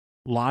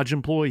lodge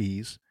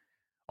employees,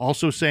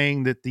 also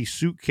saying that the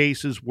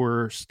suitcases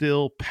were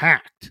still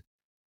packed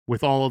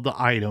with all of the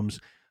items.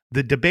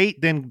 The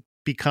debate then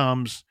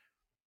becomes,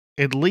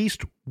 at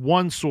least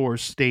one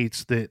source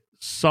states that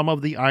some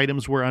of the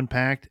items were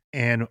unpacked,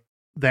 and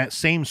that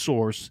same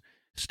source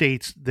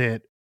states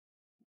that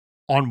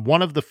on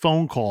one of the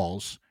phone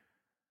calls,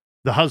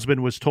 the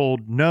husband was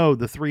told, no,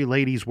 the three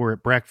ladies were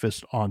at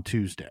breakfast on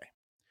Tuesday.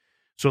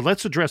 So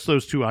let's address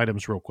those two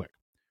items real quick.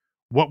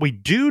 What we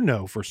do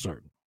know for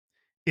certain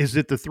is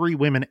that the three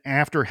women,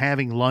 after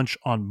having lunch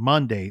on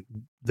Monday,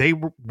 they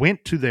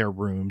went to their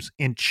rooms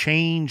and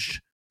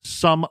changed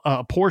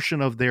a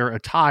portion of their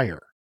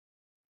attire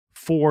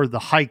for the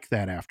hike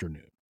that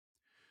afternoon.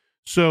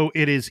 So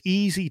it is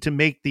easy to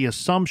make the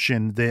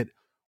assumption that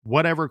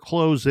whatever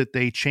clothes that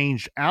they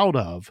changed out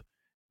of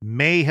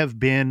may have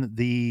been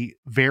the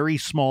very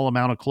small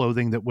amount of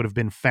clothing that would have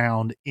been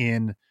found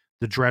in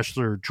the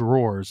dresser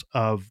drawers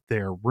of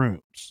their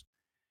rooms.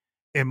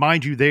 And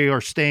mind you, they are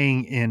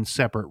staying in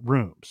separate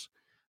rooms.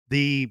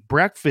 The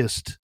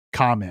breakfast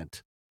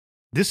comment,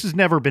 this has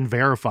never been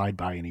verified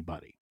by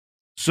anybody.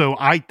 So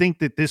I think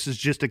that this is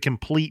just a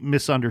complete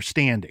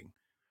misunderstanding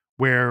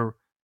where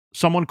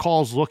someone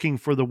calls looking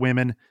for the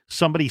women,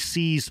 somebody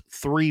sees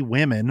three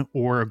women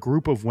or a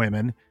group of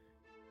women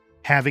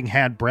having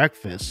had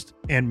breakfast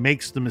and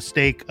makes the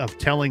mistake of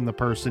telling the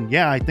person,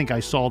 yeah, I think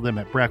I saw them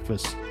at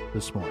breakfast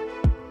this morning.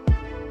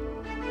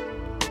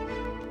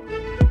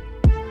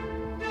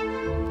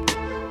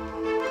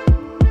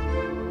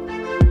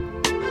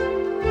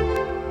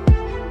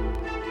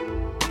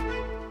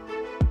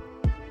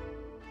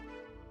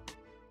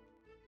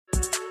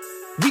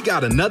 We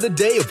got another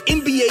day of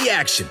NBA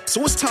action,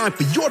 so it's time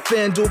for your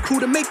FanDuel crew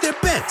to make their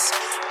bets.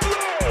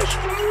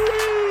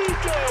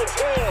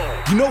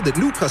 You know that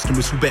new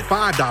customers who bet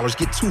 $5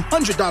 get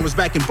 $200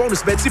 back in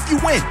bonus bets if you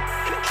win.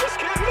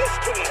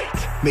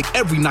 Make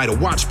every night a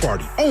watch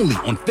party only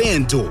on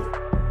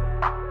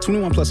FanDuel.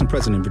 21 plus and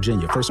present in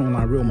Virginia. First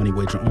online real money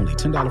wager only.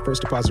 $10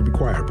 first deposit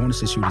required.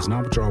 Bonus issued is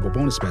non-withdrawable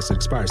bonus bets that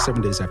expires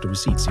 7 days after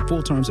receipt. See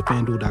full terms at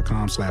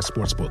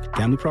FanDuel.com/sportsbook.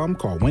 Gambling problem?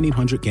 Call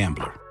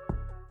 1-800-GAMBLER.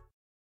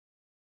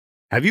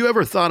 Have you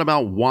ever thought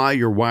about why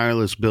your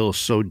wireless bill is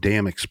so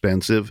damn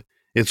expensive?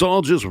 It's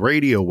all just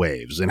radio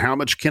waves, and how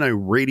much can a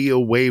radio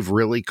wave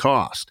really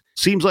cost?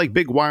 Seems like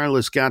Big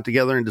Wireless got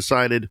together and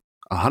decided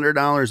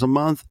 $100 a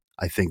month?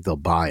 I think they'll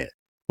buy it.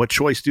 What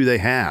choice do they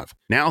have?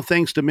 Now,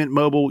 thanks to Mint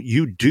Mobile,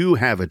 you do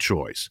have a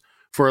choice.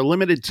 For a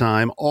limited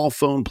time, all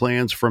phone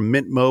plans from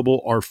Mint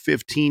Mobile are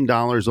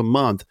 $15 a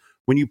month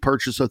when you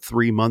purchase a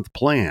 3-month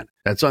plan.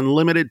 That's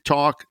unlimited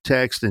talk,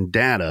 text, and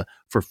data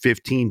for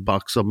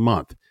 $15 a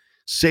month.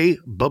 Say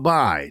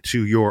bye-bye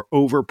to your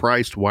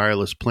overpriced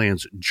wireless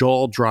plans,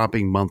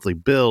 jaw-dropping monthly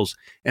bills,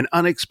 and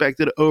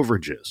unexpected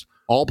overages.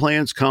 All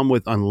plans come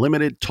with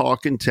unlimited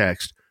talk and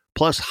text,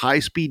 plus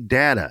high-speed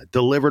data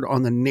delivered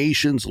on the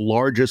nation's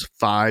largest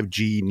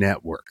 5G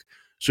network.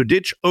 So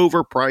ditch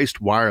overpriced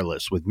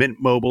wireless with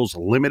Mint Mobile's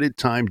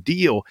limited-time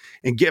deal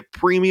and get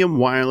premium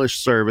wireless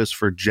service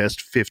for just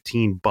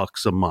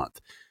 $15 a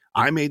month.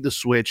 I made the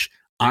switch.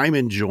 I'm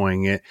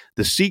enjoying it.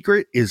 The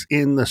secret is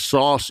in the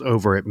sauce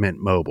over at Mint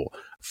Mobile.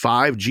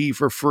 5G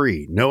for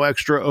free, no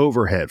extra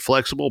overhead,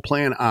 flexible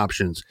plan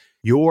options.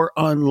 Your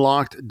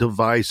unlocked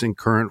device and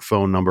current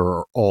phone number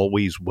are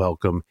always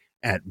welcome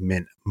at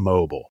Mint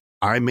Mobile.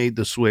 I made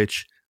the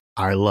switch.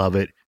 I love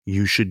it.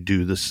 You should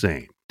do the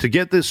same. To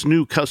get this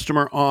new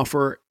customer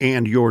offer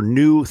and your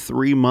new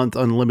 3-month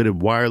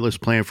unlimited wireless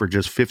plan for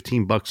just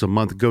 $15 a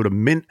month, go to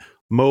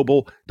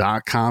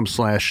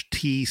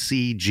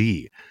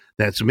mintmobile.com/TCG.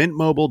 That's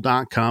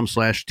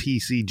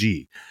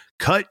mintmobile.com/TCG.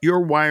 Cut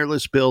your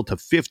wireless bill to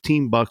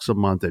 $15 a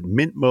month at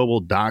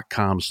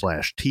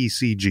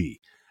mintmobile.com/TCG.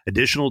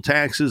 Additional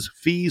taxes,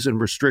 fees, and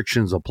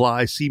restrictions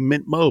apply. See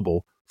Mint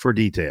Mobile for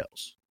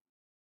details.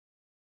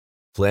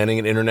 Planning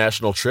an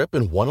international trip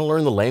and want to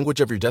learn the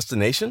language of your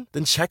destination?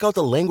 Then check out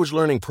the language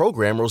learning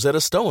program Rosetta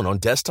Stone on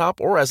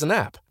desktop or as an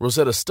app.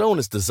 Rosetta Stone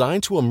is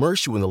designed to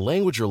immerse you in the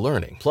language you're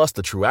learning. Plus,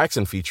 the True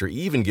Accent feature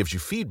even gives you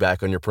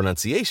feedback on your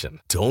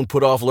pronunciation. Don't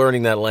put off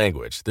learning that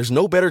language. There's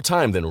no better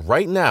time than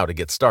right now to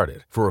get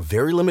started. For a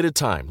very limited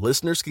time,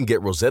 listeners can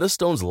get Rosetta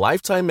Stone's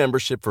lifetime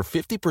membership for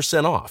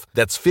 50% off.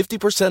 That's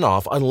 50%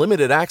 off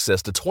unlimited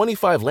access to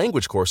 25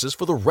 language courses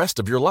for the rest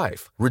of your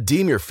life.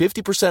 Redeem your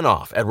 50%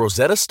 off at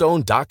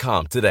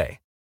rosettastone.com today.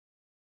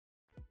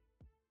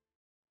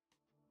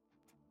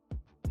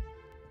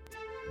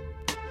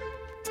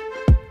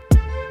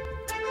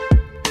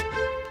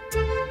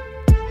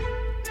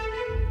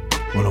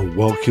 I want to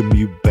welcome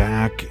you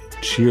back.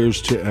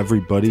 Cheers to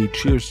everybody.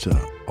 Cheers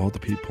to all the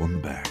people in the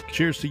back.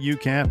 Cheers to you,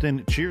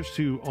 Captain. Cheers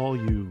to all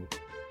you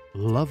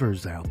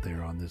lovers out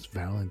there on this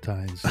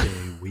Valentine's Day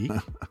week.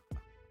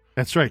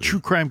 That's right. True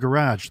Crime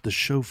Garage, the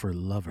show for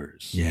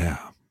lovers.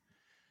 Yeah.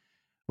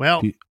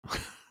 Well,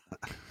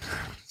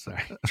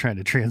 sorry, trying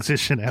to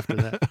transition after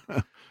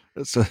that.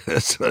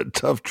 It's a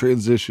tough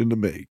transition to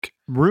make.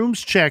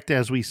 Rooms checked,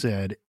 as we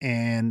said,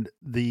 and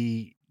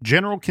the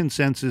general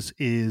consensus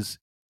is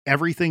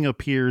everything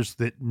appears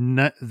that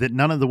that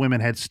none of the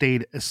women had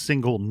stayed a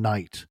single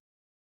night.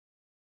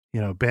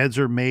 You know, beds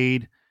are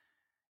made,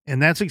 and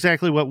that's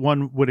exactly what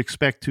one would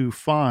expect to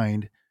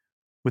find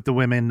with the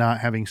women not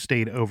having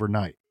stayed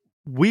overnight.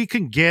 We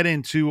can get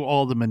into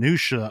all the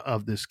minutia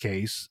of this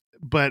case,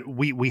 but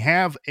we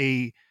have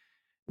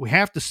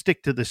to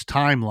stick to this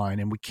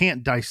timeline, and we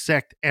can't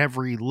dissect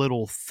every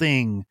little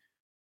thing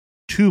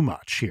too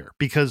much here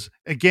because,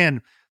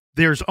 again,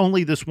 there's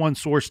only this one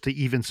source to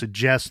even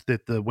suggest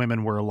that the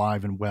women were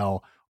alive and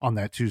well on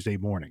that Tuesday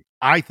morning.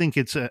 I think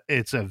it's a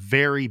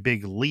very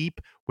big leap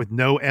with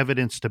no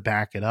evidence to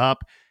back it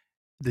up.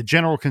 The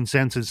general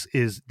consensus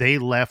is they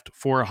left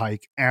for a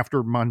hike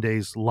after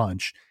Monday's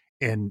lunch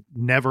and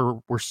never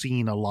were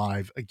seen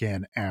alive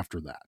again after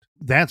that.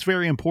 That's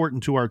very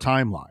important to our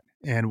timeline.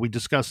 And we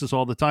discuss this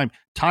all the time.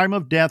 Time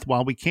of death,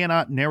 while we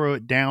cannot narrow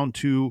it down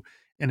to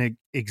an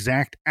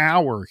exact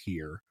hour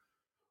here,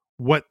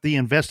 what the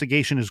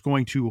investigation is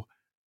going to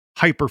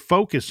hyper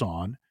focus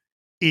on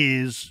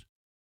is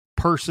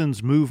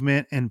persons'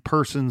 movement and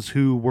persons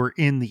who were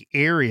in the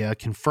area,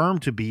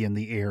 confirmed to be in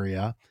the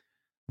area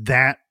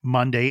that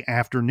Monday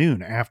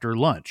afternoon after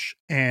lunch,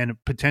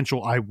 and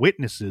potential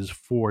eyewitnesses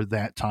for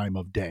that time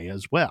of day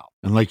as well.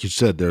 And like you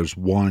said, there's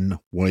one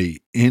way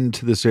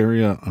into this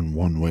area and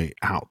one way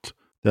out.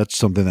 That's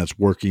something that's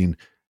working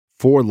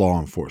for law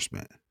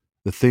enforcement.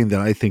 The thing that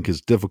I think is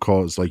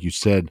difficult is, like you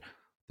said,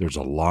 there's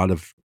a lot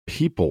of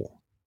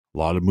people, a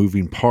lot of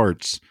moving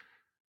parts,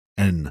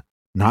 and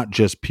not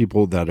just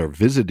people that are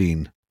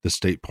visiting the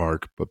state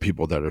park, but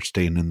people that are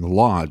staying in the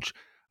lodge,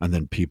 and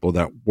then people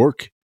that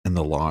work in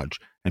the lodge,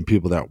 and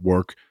people that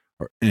work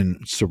in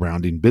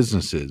surrounding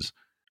businesses.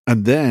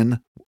 And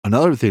then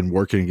another thing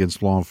working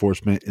against law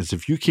enforcement is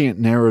if you can't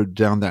narrow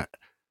down that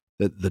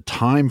the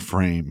time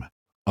frame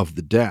of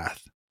the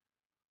death,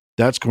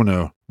 that's going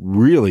to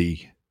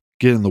really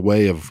get in the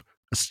way of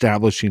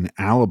establishing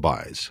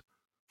alibis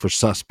for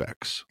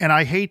suspects. And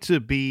I hate to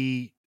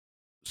be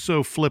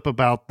so flip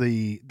about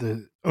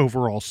the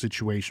overall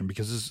situation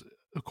because,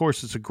 of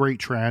course, it's a great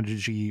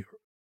tragedy,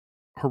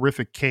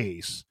 horrific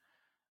case,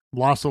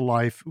 loss of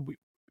life.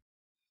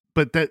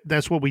 But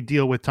that's what we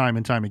deal with time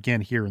and time again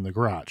here in the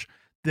garage.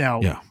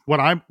 Now, what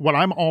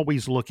I'm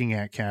always looking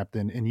at,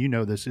 Captain, and you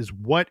know this, is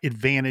what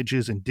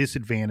advantages and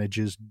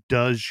disadvantages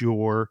does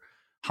your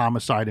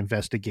homicide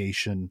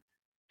investigation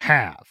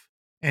have?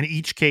 And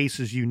each case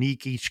is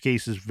unique. Each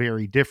case is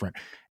very different.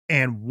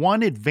 And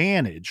one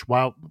advantage,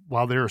 while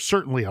there are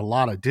certainly a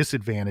lot of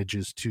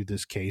disadvantages to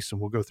this case, and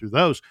we'll go through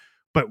those,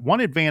 but one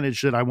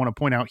advantage that I want to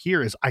point out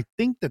here is I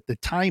think that the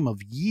time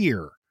of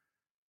year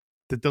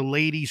that the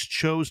ladies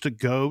chose to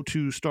go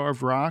to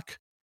Starved Rock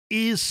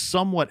is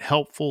somewhat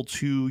helpful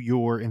to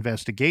your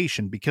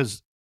investigation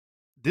because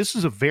this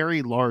is a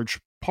very large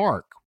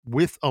park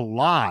with a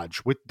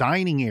lodge, with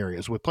dining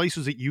areas, with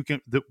places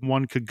that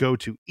one could go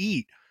to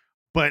eat,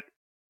 but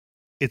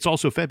it's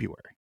also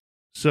February.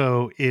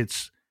 So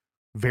it's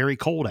very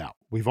cold out.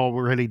 We've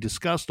already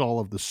discussed all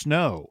of the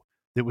snow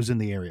that was in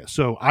the area.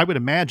 So I would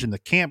imagine the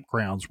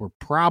campgrounds were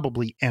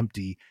probably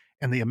empty,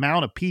 and the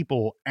amount of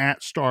people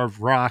at Starved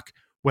Rock,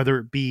 whether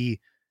it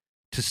be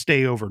to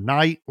stay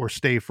overnight or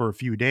stay for a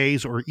few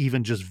days or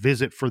even just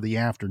visit for the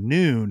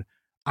afternoon,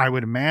 I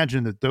would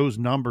imagine that those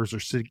numbers are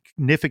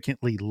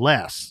significantly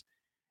less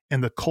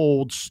in the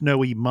cold,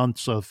 snowy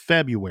months of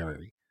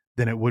February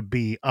than it would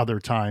be other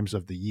times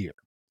of the year.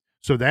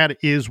 So that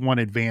is one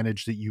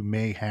advantage that you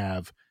may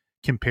have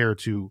compared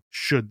to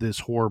should this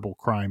horrible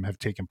crime have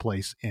taken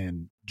place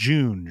in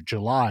June,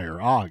 July,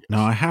 or August.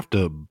 Now, I have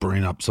to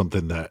bring up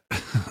something that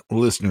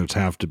listeners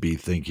have to be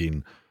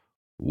thinking,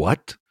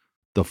 what?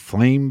 The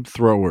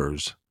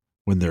flamethrowers,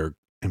 when they're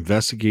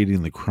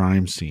investigating the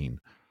crime scene,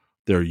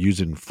 they're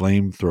using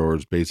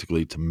flamethrowers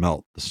basically to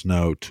melt the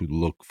snow to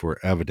look for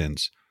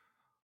evidence.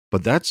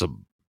 But that's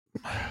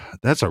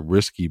a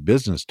risky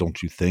business,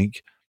 don't you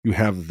think? You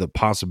have the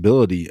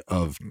possibility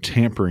of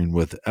tampering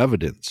with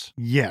evidence.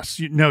 Yes,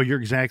 you're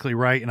exactly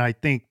right. And I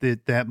think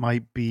that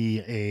might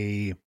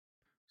be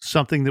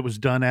something that was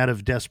done out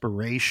of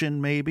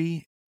desperation,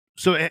 maybe.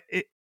 So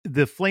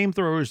the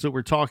flamethrowers that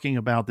we're talking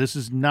about, this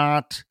is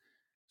not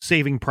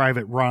Saving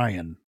Private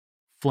Ryan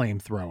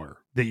flamethrower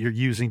that you're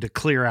using to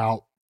clear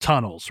out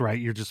tunnels, right?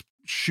 You're just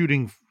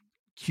shooting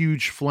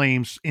huge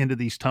flames into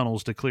these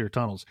tunnels to clear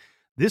tunnels.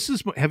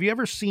 Have you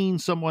ever seen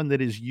someone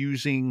that is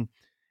using,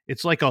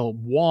 it's like a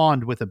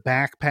wand with a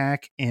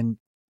backpack, and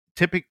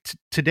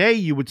today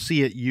you would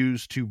see it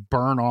used to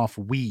burn off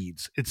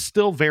weeds. It's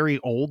still very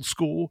old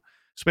school,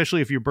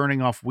 especially if you're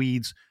burning off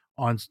weeds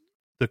on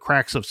the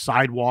cracks of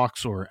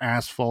sidewalks or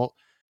asphalt.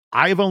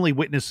 I've only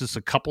witnessed this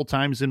a couple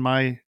times in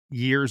my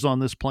years on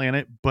this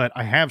planet, but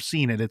I have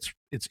seen it.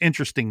 It's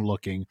interesting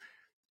looking.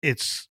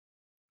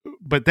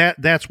 But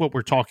that's what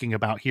we're talking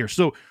about here.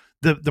 So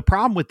the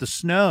problem with the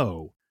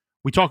snow,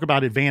 we talk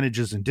about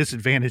advantages and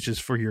disadvantages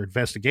for your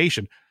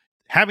investigation.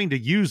 Having to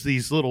use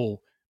these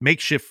little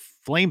makeshift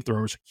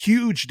flamethrowers,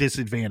 huge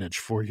disadvantage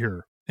for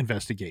your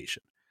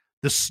investigation.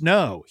 The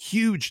snow,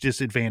 huge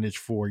disadvantage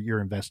for your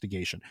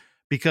investigation,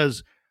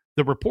 because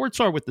the reports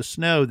are with the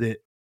snow that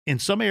in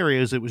some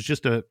areas it was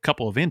just a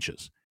couple of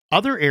inches.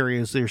 Other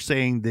areas, they're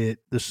saying that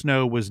the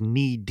snow was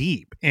knee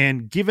deep.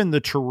 And given the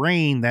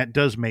terrain, that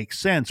does make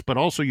sense. But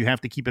also you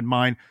have to keep in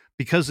mind,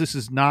 because this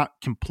is not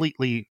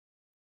completely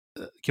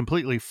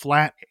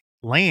flat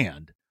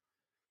land,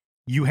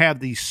 you have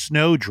these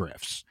snow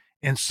drifts.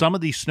 And some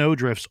of these snow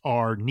drifts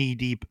are knee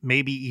deep,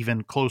 maybe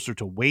even closer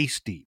to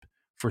waist deep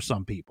for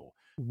some people.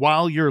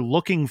 While you're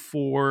looking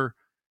for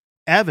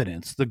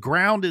evidence, the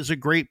ground is a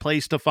great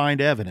place to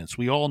find evidence.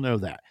 We all know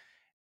that.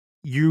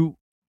 You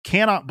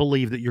cannot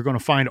believe that you're going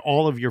to find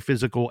all of your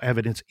physical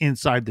evidence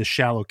inside this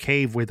shallow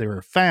cave where they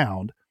were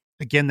found.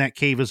 Again, that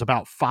cave is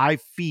about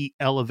 5 feet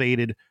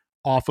elevated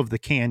off of the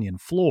canyon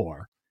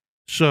floor.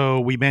 So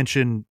we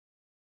mentioned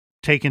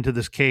taken to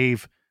this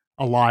cave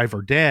alive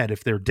or dead.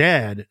 If they're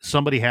dead,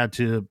 somebody had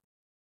to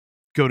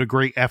go to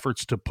great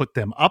efforts to put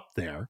them up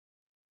there.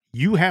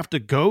 You have to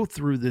go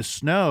through this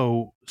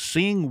snow,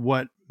 seeing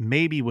what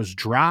maybe was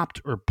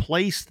dropped or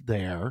placed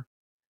there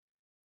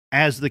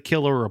as the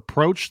killer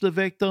approached the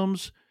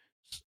victims,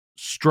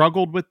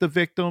 struggled with the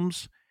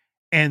victims,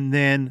 and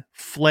then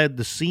fled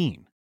the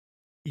scene.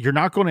 You're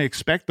not going to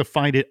expect to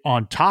find it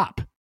on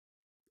top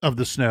of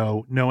the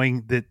snow,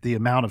 knowing that the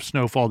amount of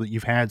snowfall that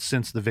you've had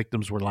since the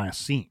victims were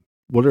last seen.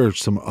 What are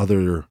some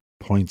other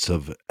points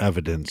of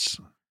evidence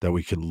that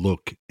we could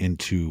look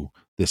into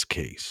this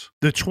case?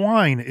 The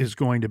twine is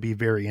going to be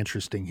very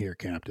interesting here,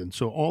 Captain.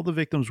 So all the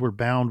victims were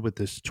bound with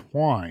this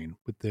twine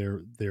with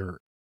their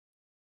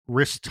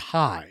wrists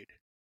tied.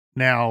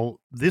 Now,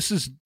 this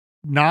is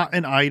not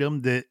an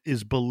item that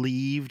is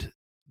believed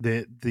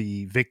that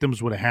the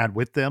victims would have had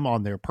with them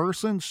on their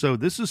person. So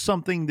this is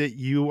something that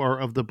you are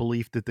of the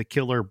belief that the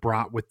killer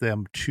brought with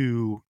them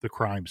to the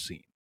crime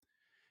scene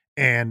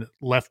and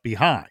left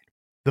behind.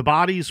 The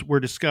bodies were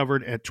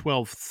discovered at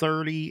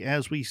 12:30,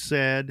 as we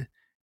said,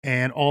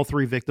 and all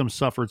 3 victims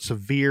suffered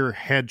severe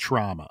head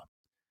trauma.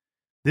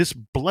 This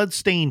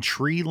bloodstained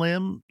tree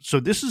limb,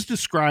 so this is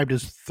described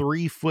as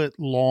 3 foot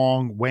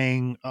long,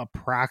 weighing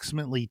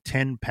approximately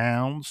 10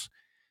 pounds.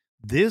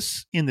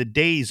 This, in the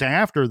days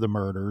after the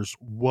murders,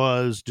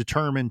 was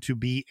determined to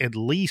be at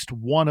least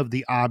one of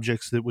the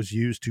objects that was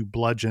used to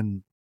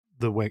bludgeon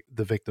the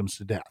victims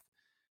to death.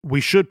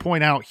 We should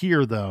point out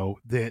here, though,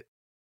 that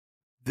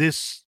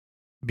this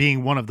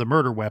being one of the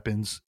murder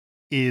weapons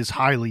is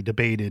highly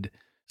debated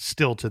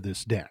still to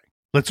this day.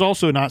 Let's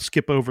also not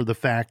skip over the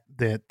fact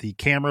that the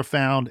camera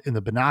found and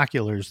the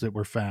binoculars that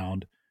were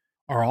found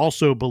are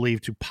also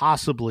believed to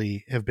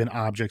possibly have been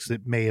objects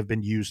that may have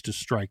been used to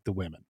strike the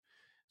women.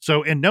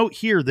 So, and note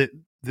here that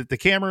the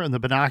camera and the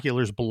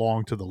binoculars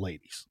belong to the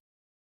ladies,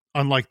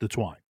 unlike the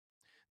twine.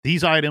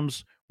 These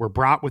items were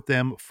brought with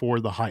them for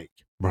the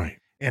hike. Right.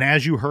 And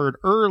as you heard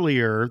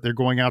earlier, they're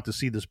going out to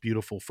see this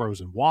beautiful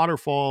frozen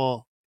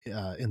waterfall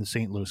in the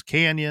St. Louis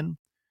Canyon.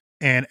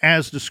 And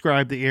as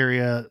described, the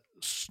area,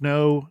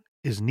 snow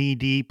is knee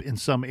deep in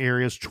some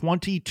areas,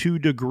 22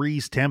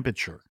 degrees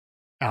temperature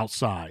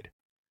outside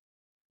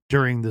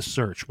during the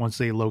search once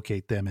they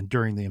locate them and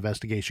during the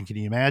investigation. Can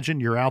you imagine?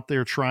 You're out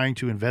there trying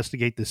to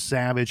investigate this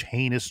savage,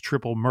 heinous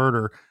triple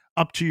murder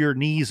up to your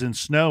knees in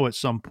snow at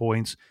some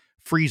points,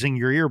 freezing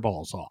your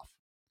earballs off.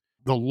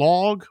 The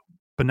log,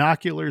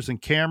 binoculars,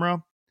 and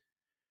camera,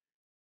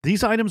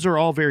 these items are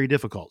all very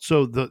difficult.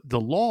 So the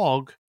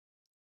log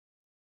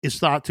is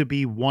thought to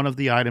be one of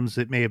the items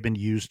that may have been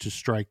used to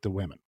strike the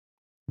women.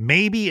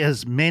 Maybe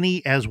as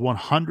many as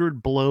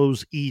 100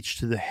 blows each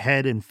to the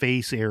head and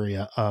face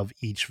area of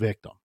each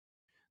victim.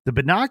 The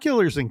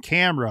binoculars and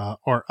camera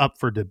are up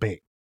for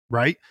debate,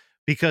 right?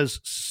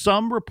 Because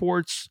some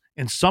reports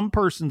and some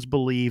persons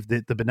believe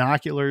that the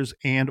binoculars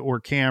and or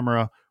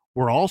camera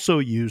were also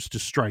used to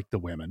strike the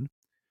women.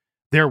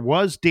 There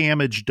was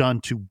damage done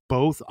to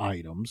both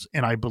items,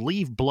 and I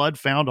believe blood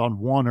found on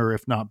one or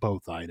if not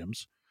both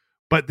items.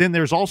 But then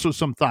there's also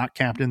some thought,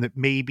 Captain, that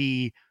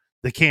maybe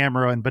the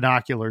camera and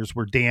binoculars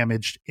were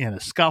damaged in a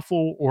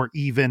scuffle or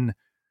even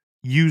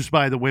used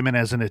by the women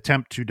as an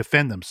attempt to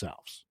defend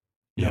themselves.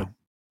 Yeah. You know,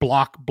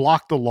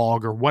 block the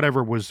log or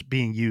whatever was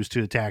being used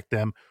to attack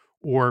them,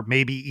 or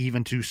maybe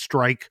even to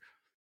strike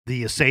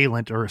the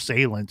assailant or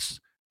assailants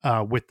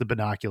with the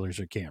binoculars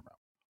or camera.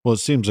 Well, it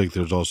seems like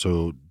there's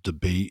also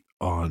debate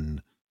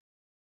on,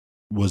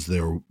 was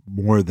there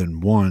more than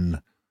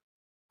one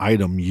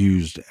item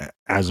used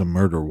as a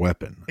murder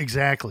weapon?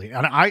 Exactly.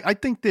 And I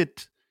think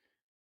that,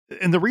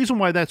 and the reason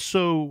why that's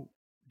so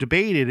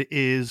debated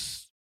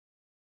is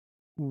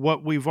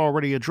what we've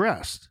already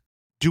addressed.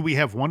 Do we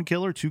have 1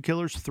 killer, 2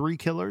 killers, 3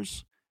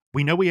 killers?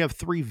 We know we have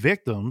 3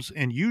 victims,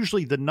 and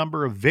usually the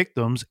number of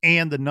victims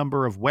and the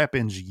number of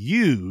weapons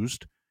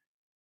used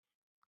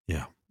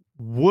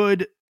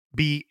would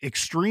be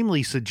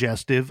extremely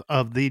suggestive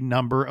of the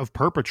number of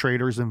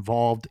perpetrators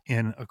involved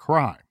in a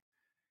crime.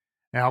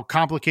 Now,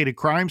 complicated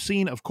crime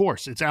scene, of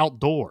course, it's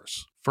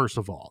outdoors, first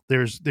of all.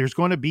 There's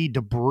going to be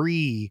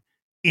debris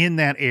in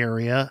that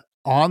area,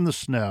 on the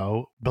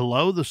snow,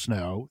 below the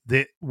snow,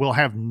 that will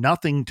have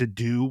nothing to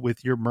do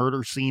with your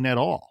murder scene at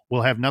all,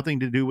 will have nothing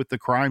to do with the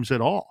crimes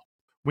at all.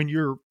 When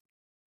you're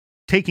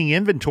taking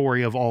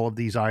inventory of all of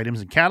these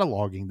items and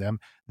cataloging them,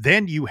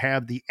 then you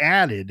have the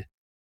added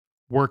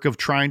work of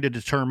trying to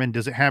determine,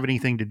 does it have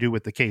anything to do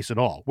with the case at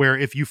all? Where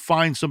if you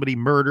find somebody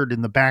murdered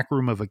in the back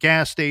room of a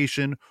gas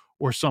station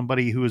or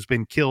somebody who has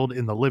been killed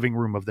in the living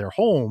room of their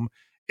home,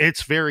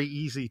 it's very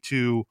easy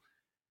to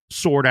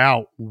sort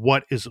out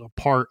what is a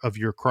part of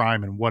your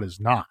crime and what is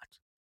not.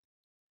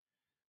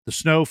 The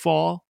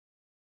snowfall,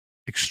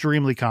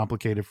 extremely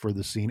complicated for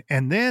the scene.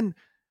 And then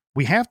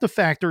we have to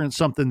factor in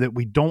something that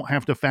we don't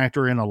have to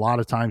factor in a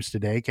lot of times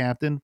today,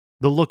 Captain,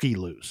 the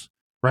looky-loos,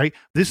 right?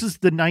 This is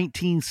the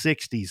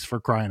 1960s, for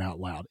crying out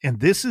loud.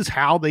 And this is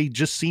how they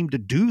just seemed to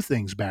do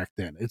things back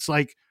then. It's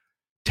like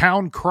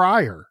town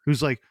crier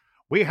who's like,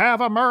 we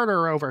have a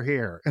murder over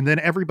here. And then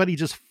everybody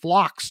just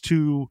flocks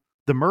to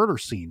the murder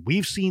scene.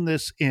 We've seen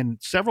this in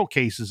several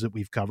cases that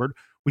we've covered.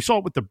 We saw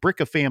it with the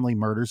Bricka family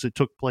murders that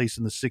took place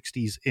in the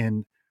 60s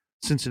in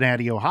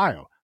Cincinnati,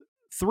 Ohio.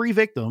 3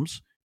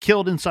 victims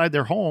killed inside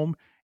their home,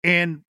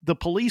 and the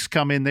police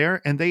come in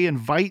there and they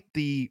invite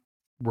the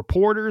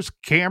reporters,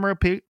 camera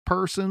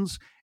persons,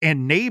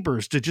 and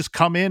neighbors to just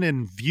come in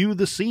and view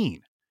the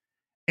scene.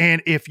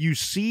 And if you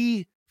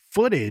see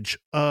footage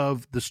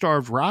of the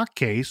Starved Rock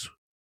case,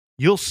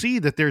 you'll see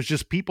that there's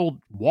just people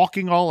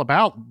walking all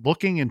about,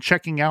 looking and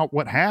checking out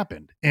what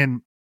happened.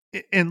 And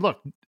look,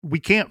 we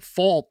can't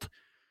fault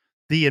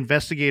the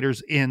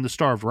investigators in the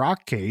Starved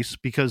Rock case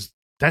because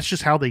that's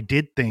just how they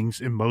did things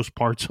in most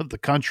parts of the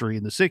country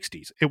in the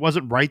 60s. It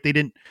wasn't right. They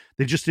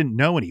just didn't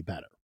know any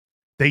better.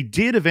 They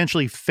did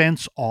eventually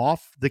fence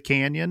off the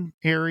canyon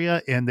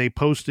area, and they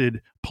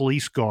posted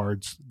police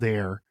guards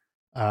there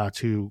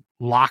to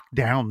lock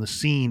down the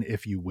scene,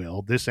 if you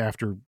will. This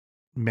after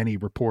many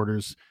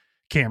reporters,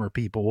 camera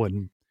people,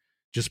 and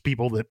just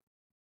people that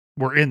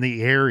were in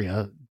the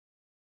area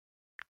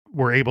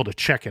were able to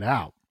check it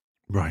out.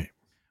 Right.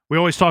 We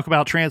always talk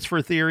about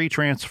transfer theory,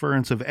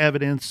 transference of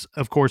evidence.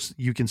 Of course,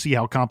 you can see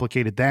how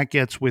complicated that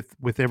gets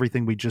with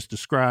everything we just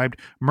described.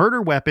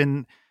 Murder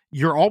weapon,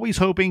 you're always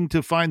hoping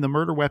to find the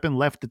murder weapon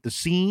left at the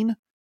scene,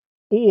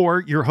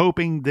 or you're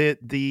hoping that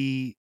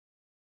the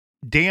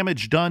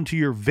damage done to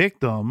your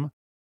victim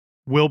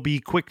will be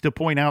quick to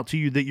point out to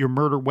you that your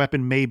murder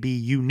weapon may be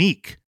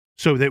unique,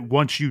 so that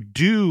once you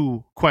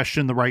do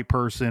question the right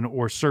person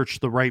or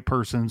search the right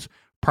person's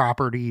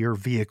property or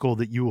vehicle,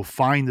 that you will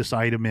find this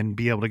item and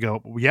be able to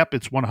go, yep,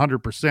 it's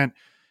 100%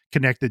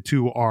 connected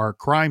to our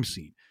crime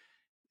scene.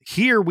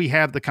 Here we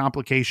have the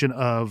complication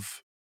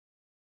of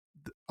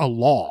a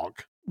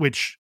log,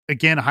 which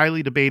again,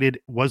 highly debated.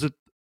 Was it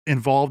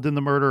involved in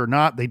the murder or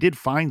not? They did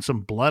find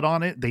some blood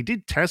on it. They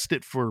did test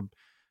it for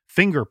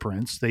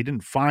fingerprints. They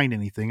didn't find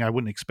anything. I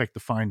wouldn't expect to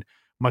find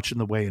much in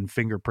the way in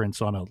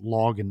fingerprints on a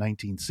log in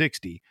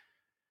 1960.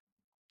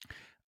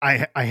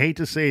 I hate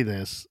to say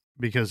this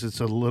because it's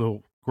a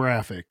little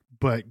graphic,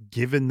 but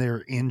given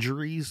their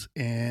injuries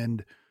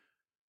and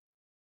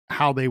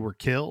how they were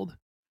killed,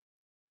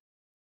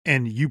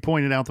 and you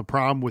pointed out the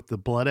problem with the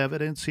blood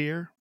evidence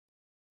here,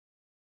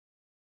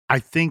 I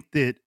think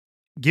that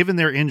given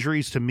their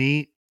injuries, to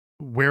me,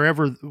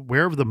 wherever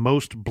the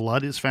most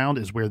blood is found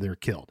is where they're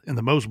killed. And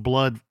the most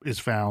blood is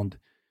found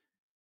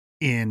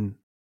in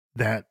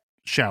that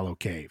shallow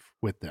cave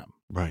with them.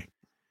 Right.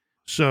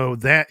 So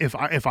that if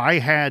I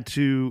had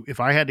to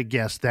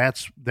guess,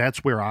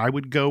 that's where I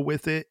would go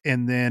with it.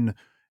 And then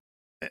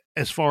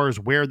as far as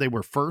where they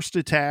were first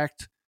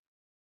attacked,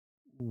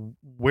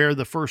 where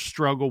the first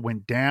struggle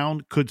went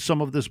down, could some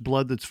of this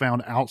blood that's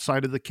found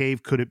outside of the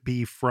cave, could it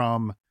be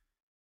from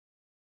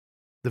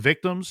the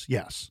victims?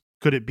 Yes.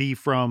 Could it be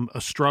from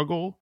a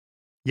struggle?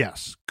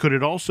 Yes. Could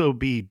it also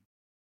be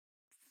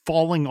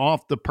falling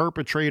off the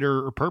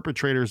perpetrator or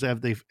perpetrators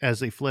as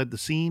they fled the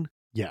scene?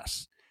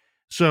 Yes.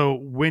 So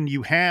when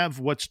you have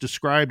what's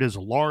described as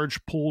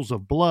large pools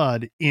of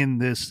blood in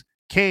this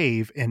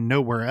cave and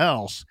nowhere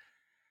else,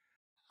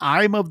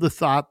 I'm of the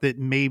thought that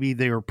maybe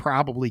they were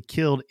probably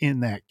killed in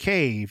that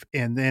cave.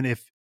 And then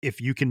if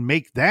you can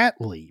make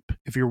that leap,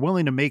 if you're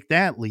willing to make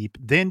that leap,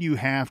 then you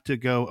have to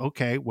go,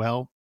 okay,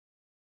 well,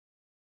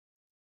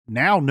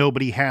 now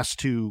nobody has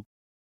to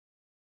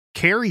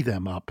carry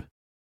them up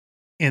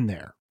in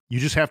there. You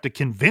just have to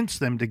convince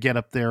them to get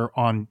up there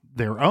on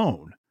their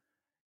own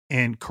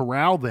and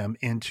corral them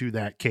into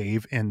that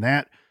cave. And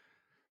that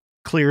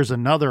clears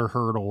another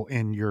hurdle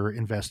in your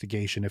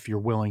investigation if you're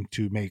willing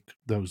to make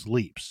those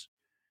leaps.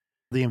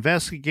 The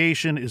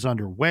investigation is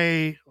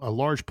underway. A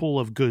large pool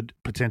of good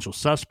potential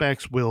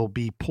suspects will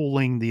be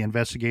pulling the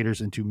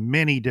investigators into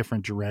many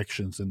different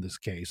directions in this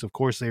case. Of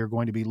course, they are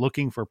going to be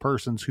looking for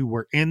persons who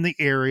were in the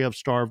area of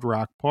Starved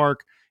Rock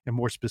Park, and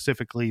more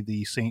specifically,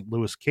 the St.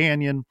 Louis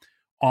Canyon,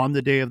 on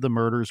the day of the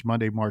murders,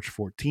 Monday, March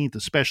 14th,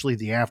 especially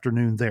the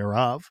afternoon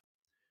thereof.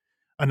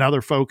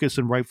 Another focus,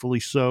 and rightfully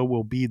so,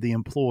 will be the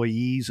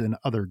employees and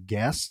other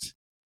guests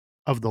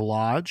of the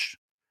lodge.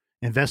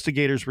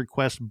 Investigators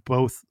request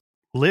both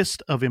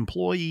list of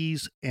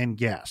employees and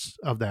guests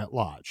of that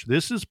lodge.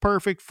 This is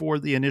perfect for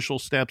the initial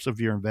steps of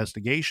your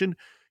investigation.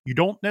 You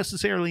don't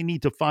necessarily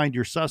need to find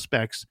your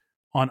suspects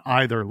on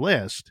either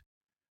list,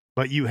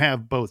 But you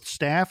have both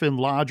staff and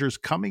lodgers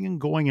coming and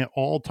going at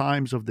all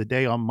times of the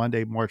day on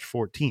Monday, March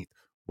 14th.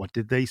 What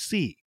did they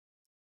see?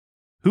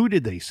 Who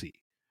did they see?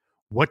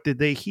 What did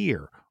they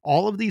hear?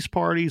 All of these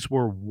parties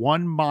were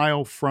 1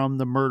 mile from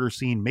the murder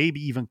scene, maybe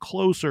even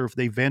closer if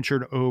they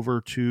ventured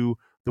over to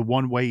the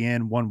one-way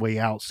in, one-way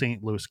out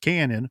St. Louis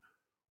Canyon,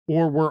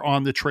 or were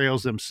on the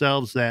trails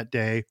themselves that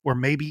day, or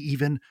maybe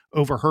even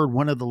overheard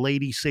one of the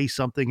ladies say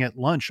something at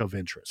lunch of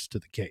interest to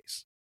the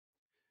case.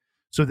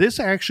 So this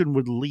action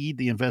would lead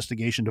the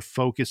investigation to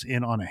focus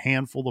in on a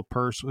handful of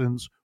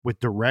persons with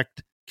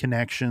direct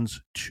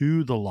connections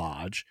to the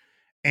lodge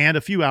and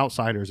a few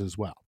outsiders as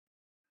well.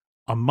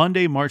 On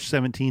Monday, March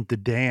 17th, the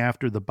day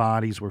after the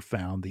bodies were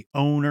found, the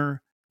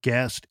owner,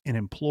 guest, and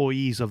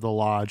employees of the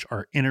lodge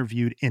are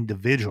interviewed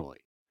individually.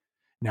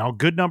 Now, a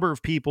good number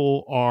of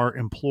people are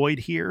employed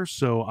here,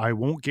 so I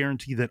won't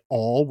guarantee that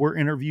all were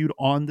interviewed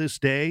on this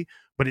day,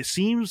 but it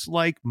seems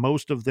like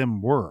most of them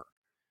were.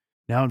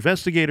 Now,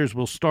 investigators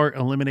will start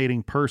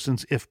eliminating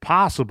persons if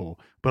possible,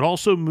 but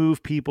also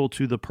move people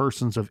to the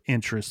persons of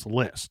interest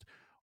list.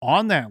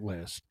 On that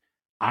list,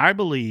 I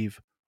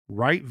believe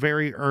right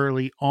very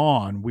early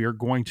on, we are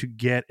going to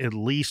get at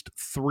least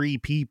 3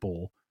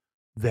 people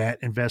that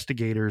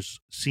investigators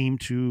seem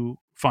to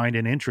find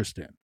an interest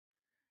in.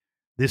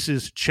 This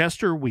is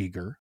Chester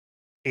Weger,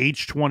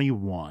 age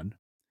 21.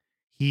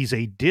 He's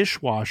a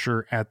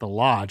dishwasher at the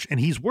lodge,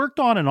 and he's worked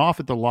on and off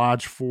at the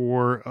lodge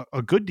for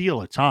a good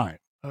deal of time.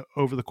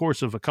 Over the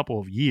course of a couple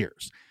of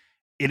years.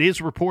 It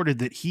is reported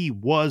that he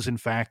was, in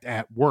fact,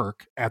 at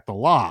work at the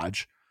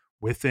lodge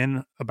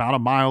within about a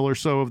mile or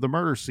so of the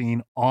murder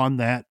scene on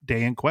that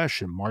day in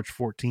question, March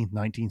 14th,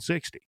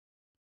 1960.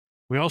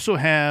 We also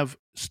have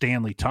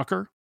Stanley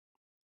Tucker.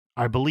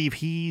 I believe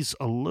he's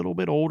a little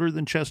bit older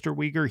than Chester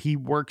Weger. He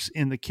works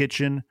in the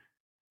kitchen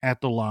at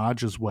the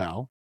lodge as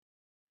well.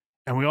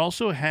 And we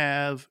also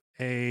have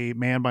a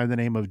man by the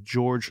name of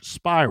George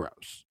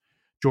Spiros.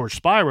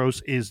 George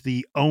Spiros is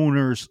the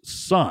owner's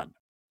son,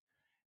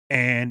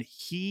 and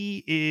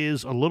he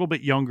is a little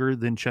bit younger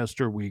than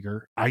Chester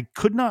Weger. I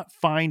could not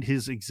find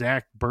his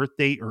exact birth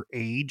date or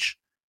age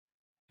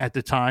at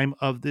the time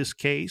of this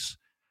case,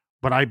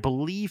 but I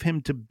believe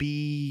him to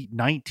be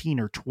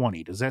 19 or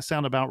 20. Does that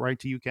sound about right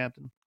to you,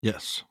 Captain?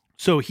 Yes.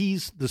 So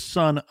he's the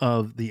son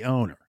of the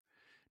owner.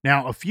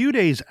 Now, a few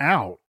days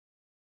out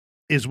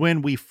is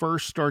when we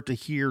first start to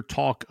hear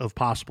talk of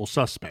possible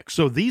suspects.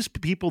 So these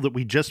people that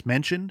we just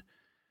mentioned,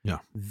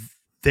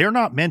 they're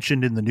not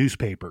mentioned in the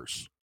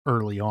newspapers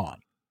early on,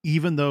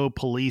 even though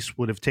police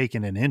would have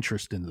taken an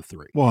interest in the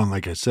 3. Well, and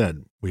like I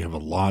said, we have a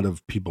lot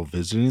of people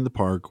visiting the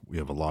park. We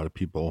have a lot of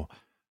people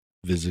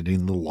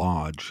visiting the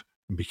lodge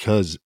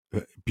because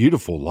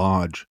beautiful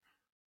lodge,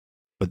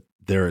 but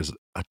there is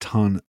a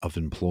ton of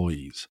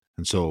employees.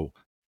 And so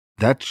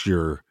that's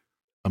your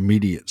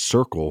immediate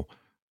circle.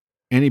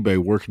 Anybody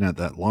working at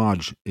that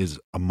lodge is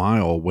a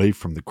mile away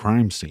from the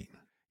crime scene.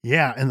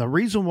 Yeah, and the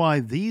reason why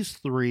these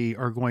 3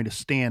 are going to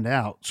stand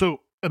out. So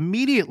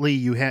immediately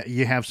you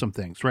have some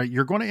things, right?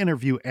 You're going to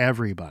interview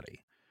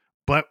everybody.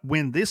 But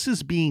when this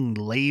is being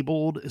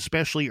labeled,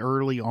 especially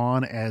early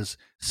on, as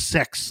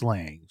sex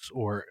slangs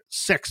or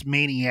sex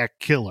maniac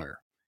killer,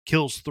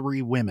 kills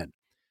 3 women,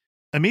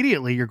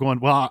 immediately you're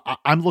going, well,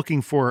 I'm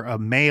looking for a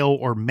male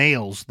or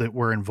males that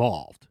were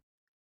involved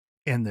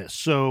in this.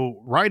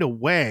 So right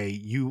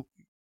away,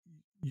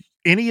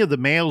 any of the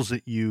males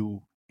that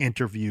you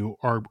interview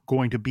are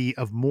going to be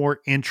of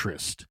more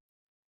interest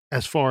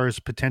as far as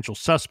potential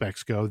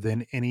suspects go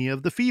than any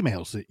of the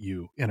females that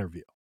you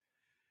interview.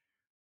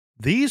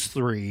 These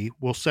 3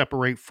 will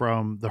separate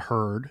from the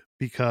herd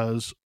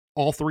because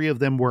all 3 of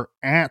them were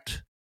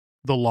at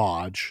the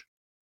lodge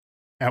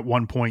at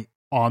one point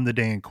on the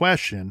day in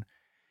question,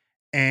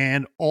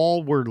 and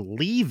all were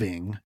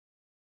leaving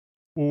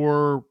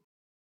or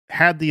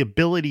had the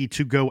ability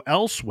to go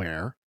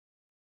elsewhere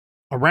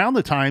around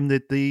the time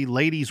that the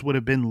ladies would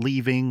have been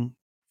leaving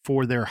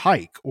for their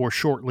hike or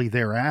shortly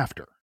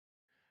thereafter.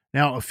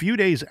 Now, a few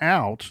days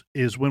out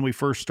is when we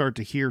first start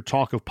to hear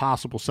talk of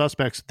possible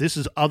suspects. This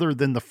is other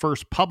than the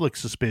first public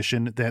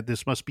suspicion that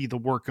this must be the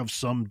work of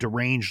some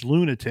deranged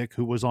lunatic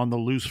who was on the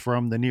loose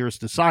from the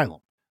nearest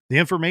asylum. The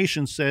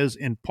information says,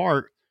 in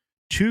part,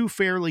 2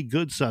 fairly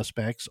good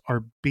suspects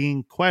are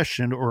being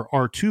questioned or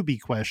are to be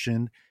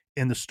questioned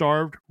in the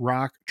Starved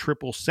Rock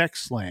triple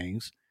sex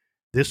slangs.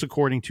 This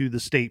according to the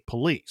state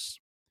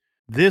police.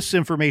 This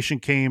information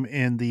came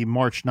in the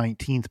March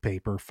 19th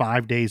paper,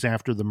 5 days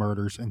after the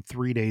murders and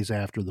 3 days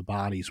after the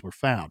bodies were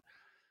found.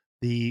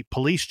 The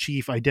police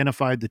chief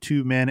identified the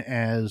 2 men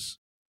as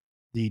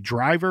the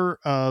driver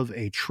of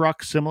a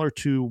truck similar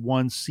to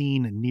one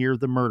seen near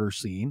the murder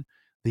scene.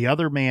 The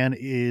other man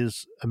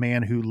is a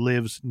man who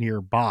lives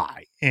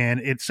nearby. And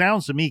it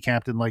sounds to me,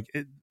 Captain, like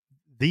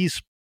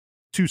these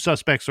 2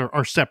 suspects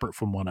are separate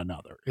from one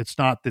another. It's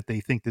not that they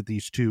think that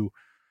these 2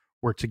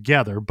 were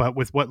together, but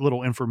with what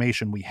little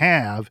information we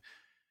have,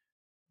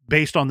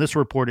 based on this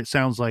report, it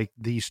sounds like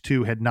these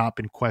 2 had not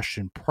been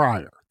questioned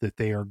prior, that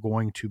they are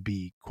going to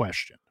be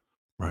questioned.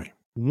 Right.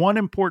 One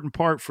important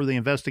part for the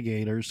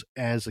investigators,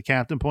 as the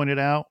captain pointed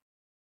out,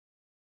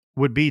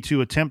 would be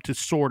to attempt to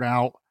sort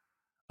out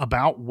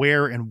about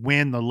where and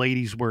when the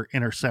ladies were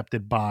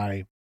intercepted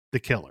by the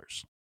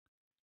killers.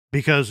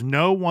 Because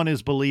no one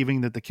is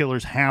believing that the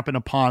killers happened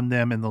upon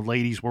them and the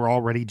ladies were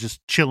already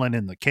just chilling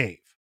in the cave.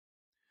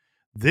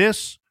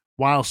 This,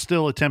 while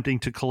still attempting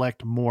to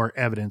collect more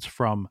evidence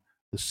from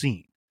the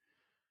scene.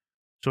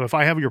 So if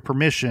I have your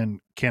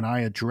permission, can I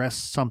address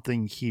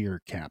something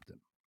here, Captain?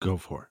 Go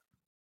for it.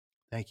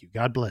 Thank you.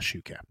 God bless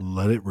you, Captain.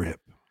 Let it rip.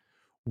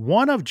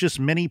 One of just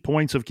many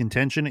points of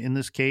contention in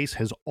this case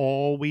has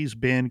always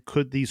been,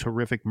 could these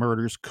horrific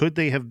murders, could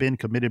they have been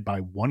committed by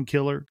one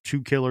killer,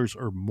 two killers,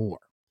 or more?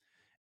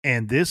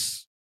 And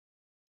this,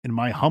 in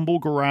my humble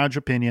garage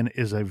opinion,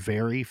 is a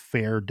very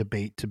fair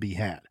debate to be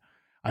had.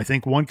 I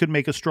think one could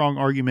make a strong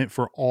argument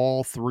for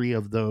all three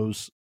of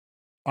those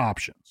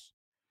options.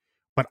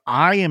 But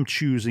I am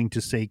choosing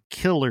to say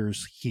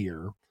killers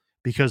here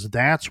because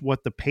that's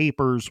what the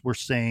papers were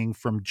saying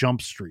from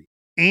Jump Street.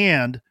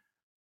 And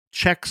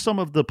check some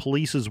of the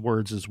police's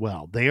words as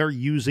well. They are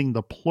using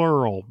the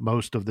plural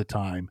most of the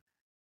time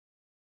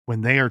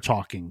when they are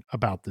talking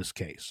about this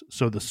case.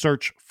 So the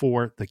search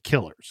for the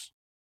killers.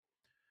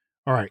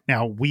 All right,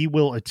 now we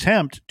will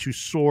attempt to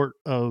sort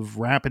of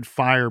rapid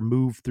fire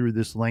move through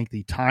this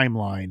lengthy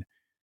timeline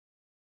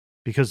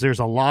because there's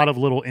a lot of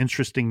little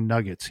interesting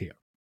nuggets here.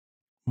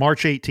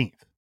 March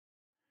 18th.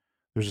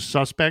 There's a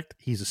suspect.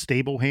 He's a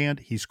stable hand.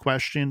 He's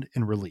questioned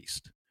and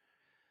released.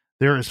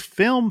 There is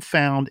film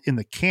found in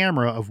the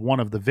camera of one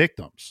of the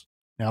victims.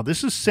 Now,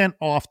 this is sent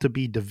off to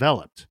be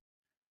developed.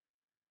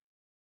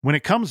 When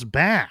it comes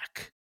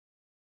back,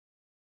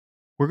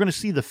 we're going to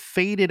see the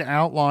faded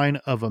outline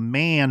of a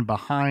man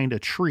behind a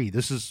tree.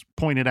 This is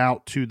pointed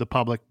out to the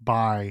public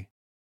by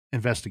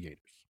investigators.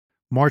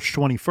 March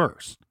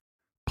 21st,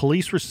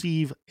 police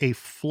receive a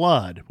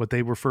flood, what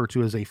they refer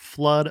to as a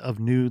flood of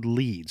new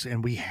leads,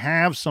 and we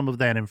have some of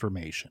that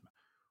information.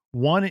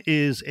 One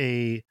is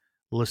a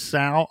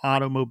LaSalle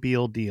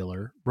automobile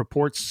dealer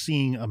reports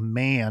seeing a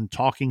man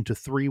talking to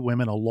three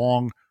women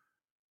along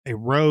a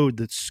road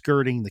that's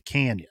skirting the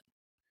canyon.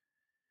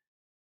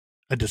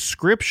 A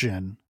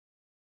description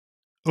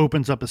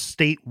opens up a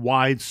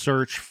statewide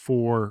search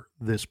for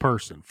this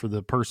person, for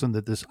the person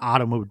that this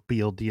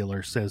automobile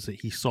dealer says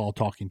that he saw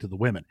talking to the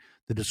women.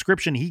 The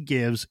description he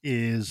gives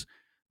is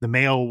the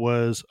male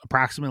was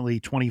approximately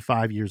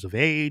 25 years of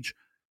age,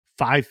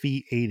 5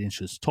 feet 8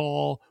 inches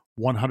tall,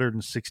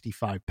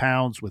 165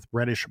 pounds with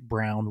reddish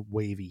brown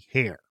wavy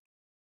hair.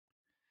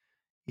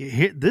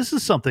 This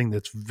is something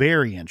that's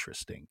very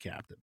interesting,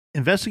 Captain.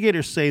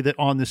 Investigators say that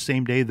on the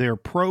same day, their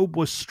probe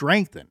was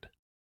strengthened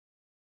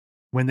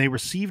when they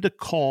received a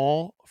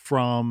call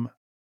from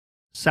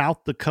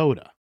South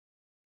Dakota.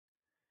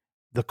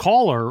 The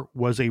caller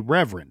was a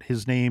reverend.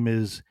 His name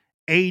is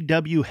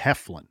A.W.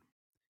 Heflin.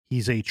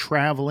 He's a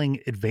traveling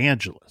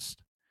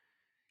evangelist.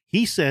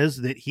 He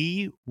says that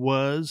he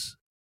was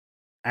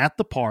at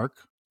the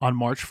park on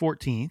March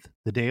 14th,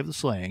 the day of the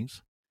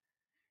slayings,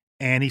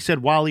 and he said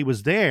while he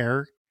was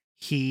there,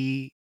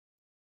 he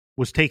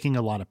was taking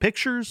a lot of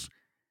pictures.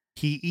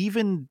 He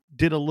even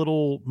did a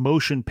little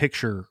motion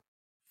picture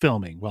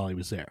filming while he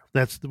was there.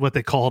 That's what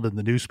they called in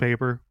the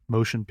newspaper,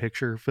 motion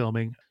picture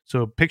filming.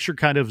 So picture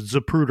kind of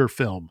Zapruder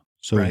film.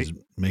 So right? He's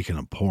making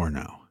a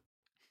porno.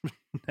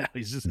 No,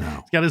 he's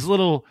got his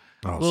little,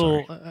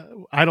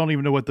 I don't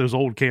even know what those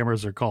old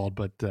cameras are called,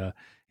 but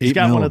he's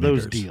got one of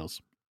those deals.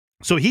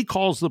 So he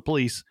calls the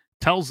police,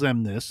 tells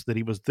them this, that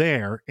he was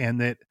there and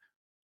that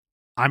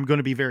I'm going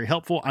to be very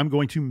helpful. I'm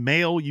going to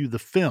mail you the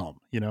film,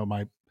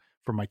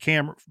 from my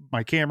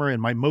camera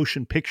and my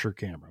motion picture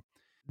camera.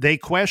 They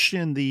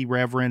questioned the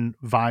Reverend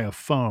via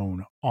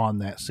phone on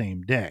that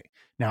same day.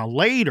 Now,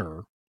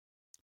 later,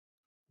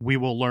 we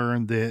will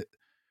learn that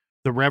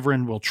the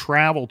Reverend will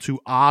travel to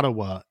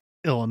Ottawa,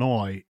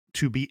 Illinois,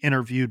 to be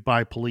interviewed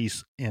by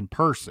police in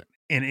person.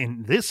 And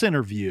in this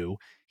interview,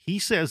 he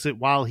says that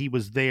while he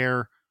was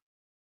there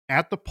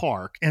at the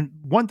park, and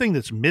one thing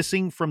that's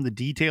missing from the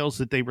details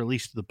that they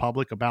released to the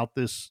public about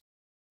this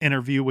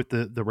interview with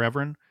the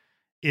Reverend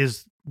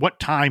is what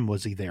time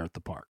was he there at the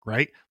park,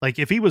 right? Like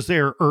if he was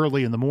there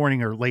early in the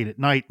morning or late at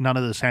night, none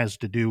of this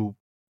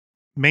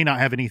may not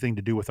have anything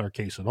to do with our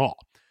case at all.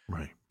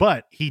 Right.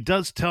 But he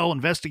does tell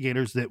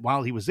investigators that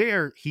while he was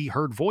there, he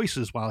heard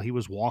voices while he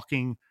was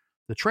walking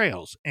the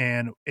trails.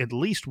 And at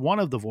least one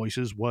of the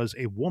voices was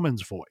a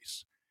woman's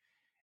voice.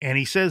 And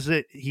he says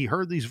that he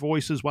heard these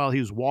voices while he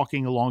was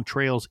walking along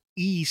trails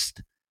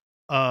east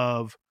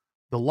of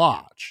the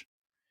lodge.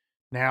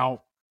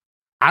 Now,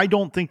 I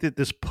don't think that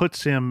this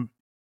puts him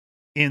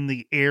in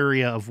the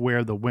area of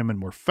where the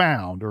women were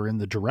found or in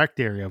the direct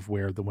area of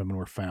where the women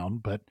were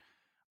found, but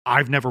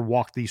I've never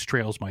walked these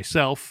trails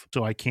myself,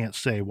 so I can't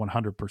say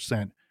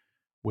 100%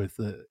 with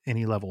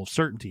any level of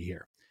certainty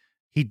here.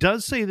 He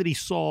does say that he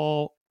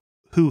saw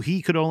who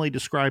he could only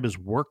describe as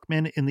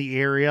workmen in the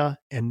area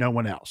and no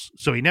one else.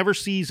 So he never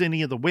sees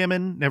any of the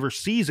women, never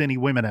sees any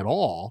women at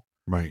all.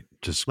 Right.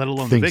 Just let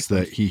alone thinks the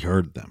victims. that he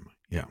heard them.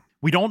 Yeah.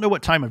 We don't know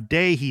what time of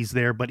day he's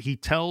there, but he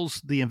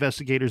tells the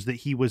investigators that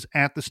he was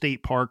at the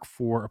state park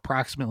for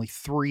approximately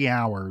 3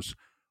 hours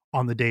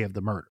on the day of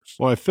the murders.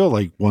 Well, I feel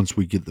like once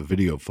we get the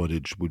video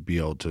footage, we'd be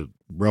able to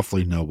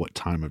roughly know what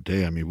time of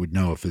day. I mean, we'd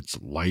know if it's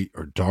light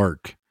or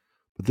dark.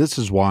 But this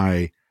is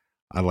why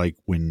I like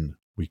when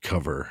we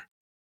cover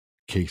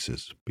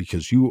cases,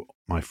 because you,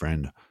 my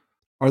friend,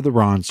 are the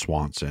Ron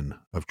Swanson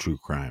of true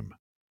crime,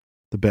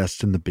 the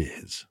best in the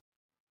biz.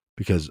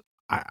 Because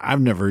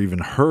I've never even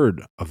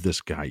heard of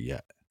this guy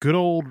yet. Good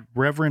old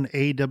Reverend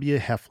A.W.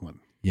 Heflin.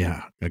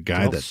 Yeah, a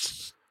guy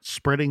that's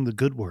spreading the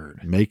good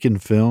word. Making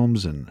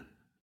films and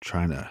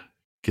trying to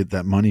get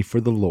that money for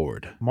the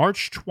Lord.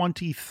 March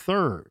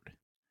 23rd,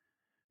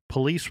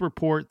 police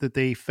report that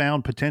they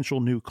found potential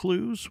new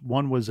clues.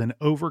 One was an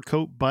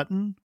overcoat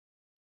button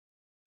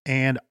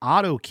and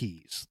auto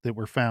keys that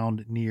were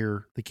found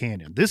near the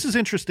canyon. This is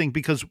interesting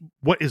because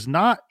what is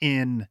not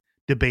in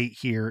debate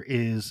here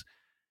is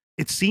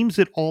it seems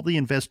that all the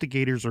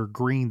investigators are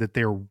agreeing that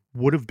there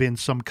would have been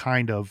some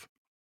kind of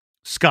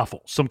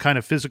scuffle, some kind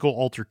of physical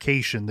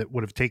altercation that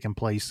would have taken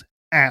place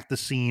at the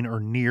scene or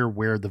near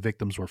where the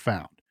victims were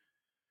found.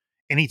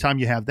 Anytime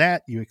you have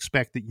that, you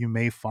expect that you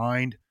may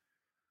find,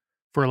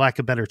 for lack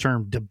of a better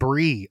term,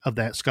 debris of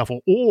that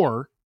scuffle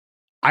or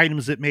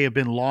items that may have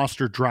been lost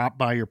or dropped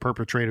by your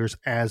perpetrators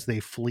as they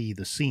flee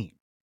the scene.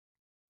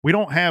 We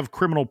don't have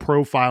criminal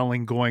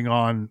profiling going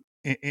on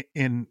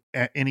in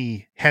at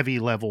any heavy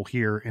level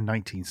here in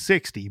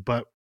 1960,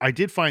 but I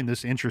did find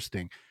this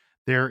interesting.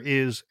 There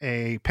is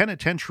a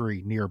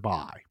penitentiary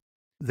nearby.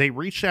 They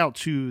reached out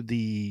to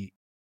the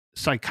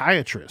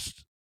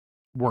psychiatrist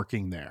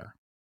working there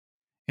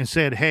and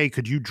said, hey,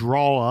 could you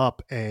draw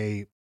up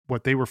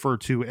what they refer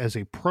to as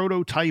a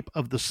prototype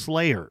of the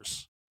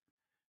slayers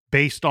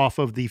based off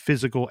of the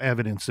physical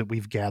evidence that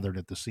we've gathered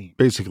at the scene?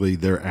 Basically,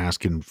 they're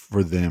asking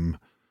for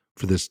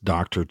this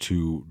doctor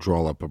to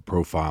draw up a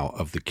profile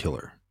of the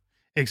killer.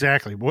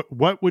 Exactly.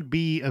 What would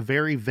be a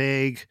very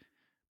vague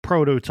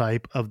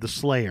prototype of the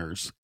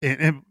slayers?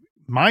 And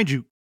mind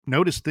you,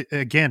 notice that,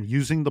 again,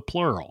 using the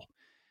plural,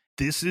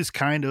 this is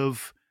kind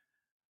of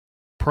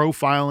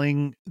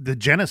profiling, the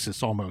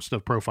genesis almost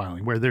of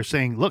profiling, where they're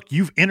saying, look,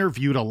 you've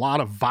interviewed a lot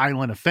of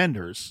violent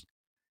offenders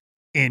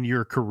in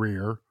your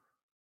career.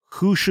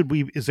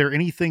 Is there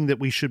anything that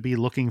we should be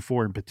looking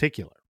for in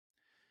particular?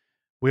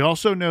 We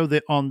also know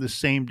that on the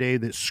same day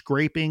that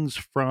scrapings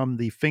from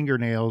the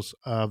fingernails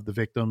of the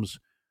victims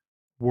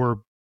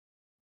were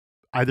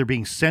either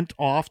being sent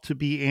off to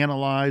be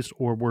analyzed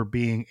or were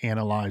being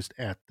analyzed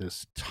at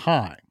this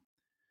time.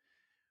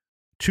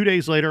 2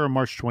 days later, on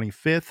March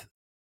 25th,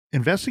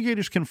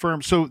 investigators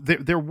confirmed. So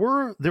there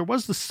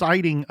was the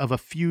sighting of a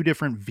few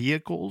different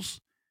vehicles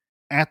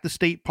at the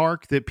state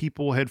park that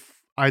people had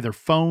either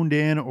phoned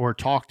in or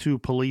talked to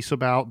police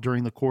about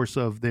during the course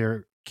of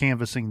their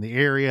canvassing the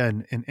area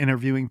and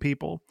interviewing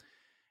people.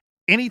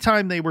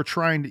 Anytime they were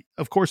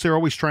of course, they're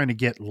always trying to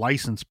get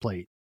license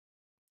plate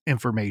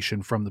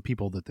information from the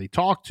people that they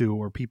talk to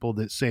or people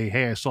that say,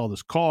 hey, I saw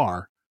this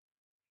car.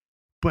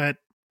 But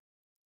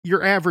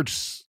your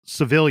average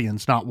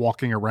civilian's not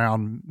walking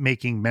around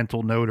making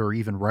mental note or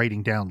even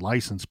writing down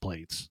license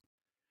plates.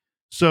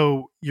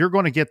 So you're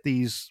going to get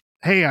these,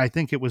 hey, I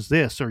think it was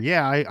this, or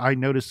yeah, I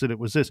noticed that it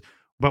was this.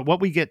 But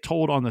what we get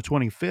told on the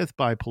 25th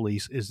by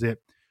police is that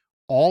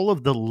all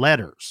of the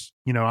letters,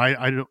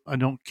 I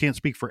can't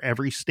speak for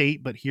every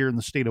state, but here in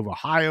the state of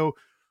Ohio,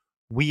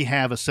 we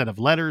have a set of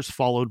letters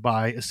followed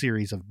by a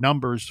series of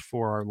numbers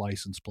for our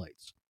license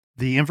plates.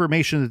 The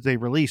information that they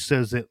release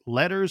says that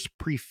letters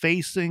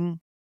prefacing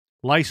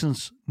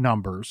license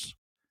numbers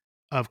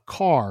of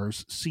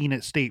cars seen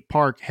at State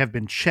Park have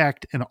been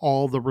checked and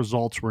all the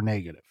results were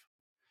negative.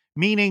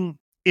 Meaning,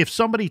 if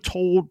somebody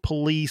told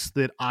police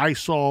that I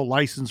saw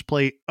license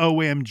plate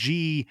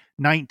OMG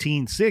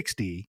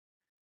 1960,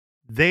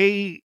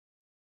 they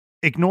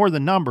ignore the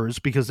numbers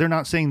because they're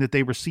not saying that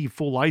they received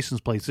full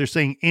license plates. They're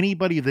saying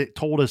anybody that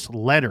told us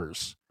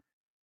letters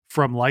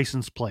from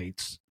license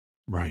plates,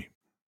 right,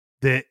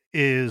 that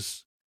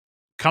is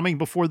coming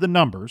before the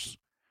numbers,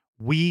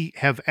 we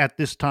have at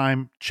this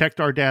time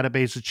checked our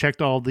databases,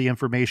 checked all the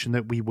information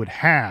that we would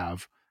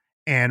have,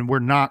 and we're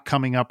not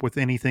coming up with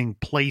anything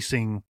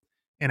placing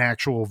an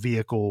actual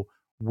vehicle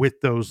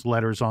with those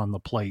letters on the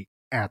plate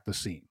at the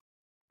scene.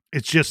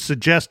 It's just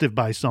suggestive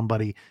by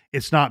somebody.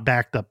 It's not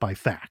backed up by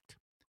fact.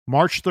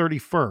 March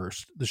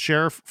 31st, the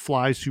sheriff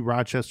flies to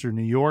Rochester,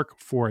 New York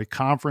for a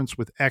conference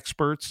with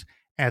experts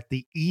at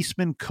the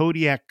Eastman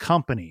Kodiak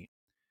Company.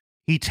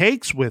 He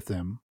takes with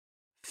him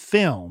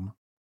film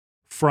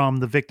from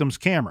the victim's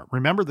camera.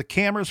 Remember, the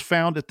camera's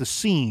found at the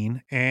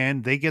scene,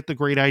 and they get the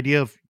great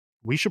idea of,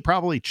 we should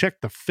probably check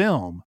the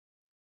film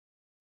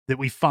that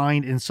we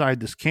find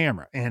inside this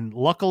camera. And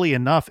luckily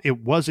enough, it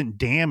wasn't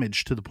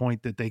damaged to the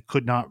point that they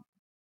could not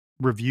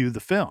review the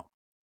film.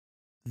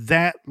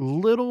 That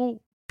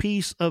little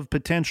piece of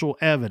potential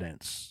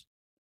evidence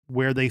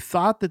where they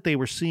thought that they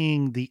were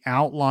seeing the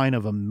outline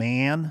of a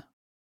man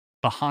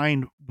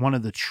behind one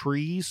of the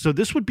trees. So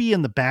this would be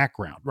in the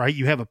background, right?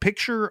 You have a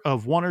picture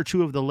of one or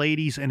two of the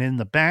ladies, and in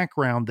the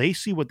background, they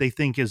see what they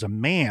think is a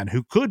man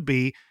who could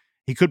be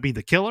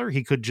the killer.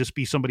 He could just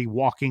be somebody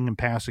walking and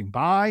passing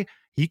by.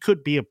 He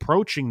could be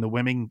approaching the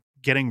women,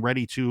 getting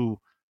ready to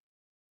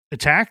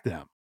attack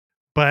them.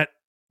 But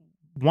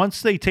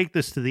once they take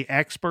this to the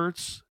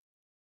experts,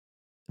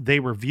 they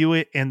review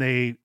it and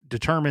they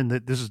determine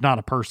that this is not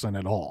a person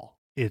at all.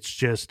 It's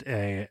just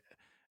an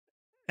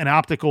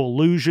optical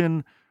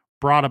illusion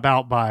brought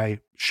about by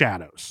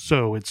shadows.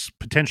 So it's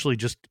potentially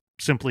just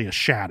simply a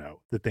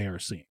shadow that they are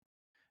seeing.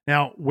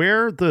 Now,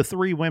 where the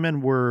three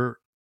women were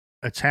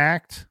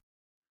attacked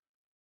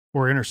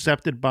or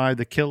intercepted by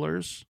the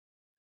killers,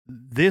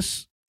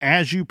 this,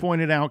 as you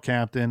pointed out,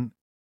 Captain,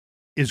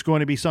 is going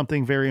to be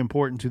something very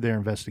important to their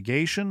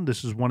investigation.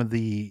 This is one of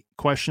the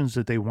questions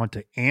that they want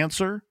to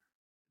answer.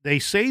 They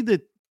say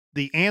that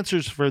the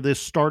answers for this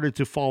started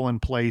to fall in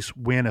place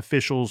when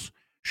officials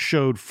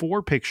showed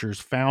 4 pictures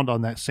found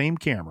on that same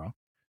camera.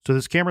 So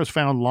this camera is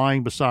found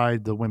lying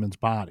beside the women's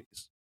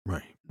bodies.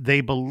 Right.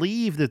 They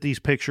believe that these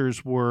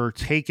pictures were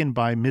taken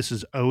by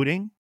Mrs.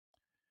 Oding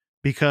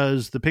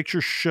because the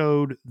pictures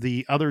showed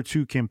the other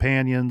 2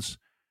 companions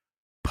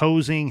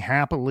posing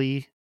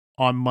happily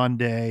on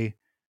Monday.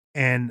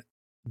 And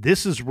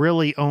this is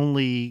really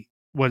only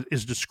what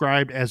is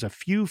described as a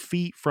few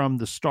feet from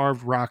the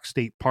Starved Rock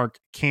State Park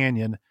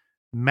Canyon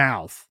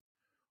mouth,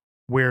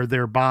 where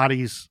their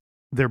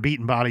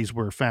beaten bodies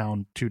were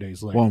found 2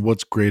 days later. Well,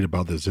 what's great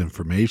about this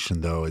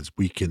information, though, is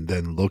we can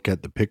then look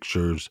at the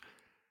pictures,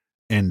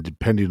 and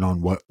depending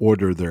on what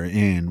order they're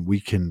in, we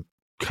can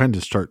kind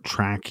of start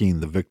tracking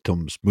the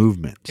victim's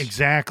movements.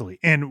 Exactly.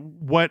 And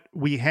what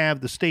we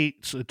have the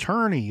state's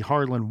attorney,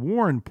 Harlan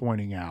Warren,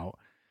 pointing out,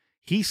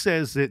 he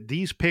says that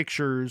these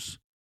pictures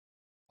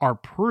are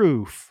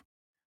proof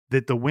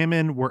that the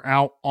women were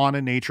out on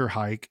a nature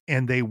hike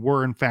and they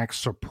were, in fact,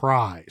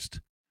 surprised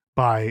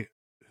by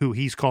who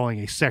he's calling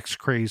a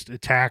sex-crazed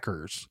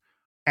attackers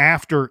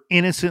after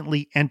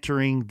innocently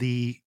entering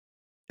the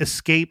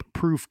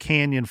escape-proof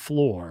canyon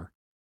floor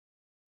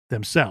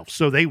themselves.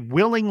 So they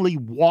willingly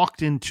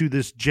walked into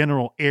this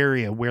general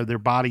area where their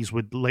bodies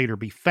would later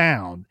be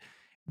found.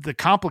 The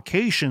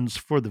complications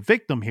for the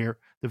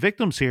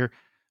victims here,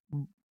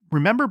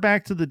 remember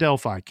back to the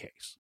Delphi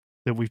case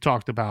that we've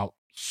talked about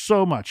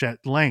so much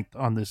at length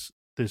on this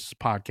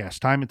podcast,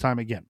 time and time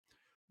again.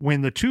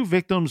 When the 2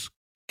 victims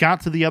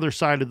got to the other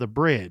side of the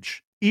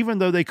bridge, even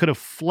though they could have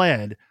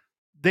fled,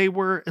 they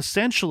were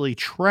essentially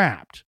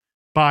trapped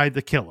by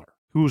the killer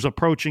who was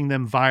approaching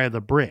them via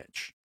the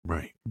bridge.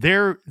 Right.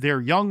 Their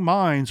young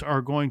minds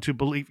are going to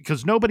believe,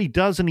 because nobody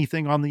does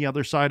anything on the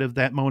other side of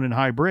that Monon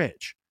High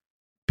Bridge.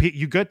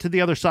 You get to the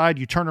other side,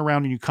 you turn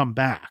around and you come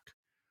back.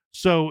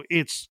 So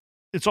it's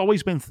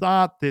always been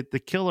thought that the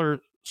killer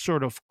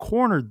sort of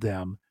cornered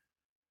them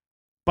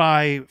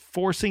by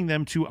forcing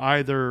them to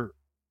either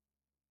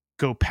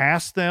go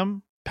past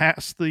the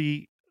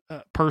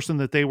person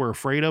that they were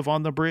afraid of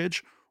on the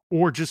bridge,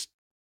 or just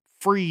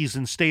freeze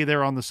and stay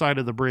there on the side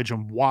of the bridge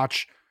and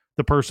watch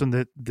the person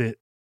that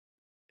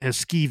has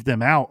skeeved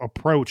them out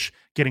approach,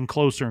 getting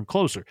closer and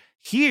closer.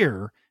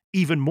 Here,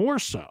 even more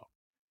so.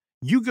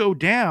 You go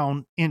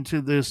down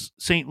into this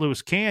St.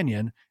 Louis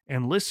Canyon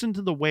and listen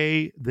to the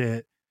way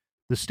that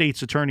the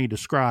state's attorney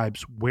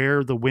describes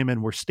where the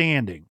women were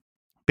standing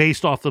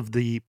based off of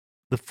the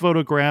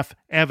photograph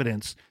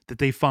evidence that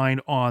they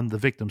find on the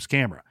victim's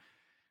camera.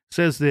 It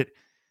says that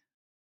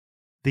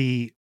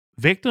the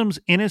victims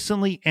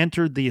innocently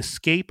entered the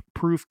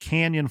escape-proof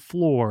canyon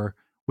floor,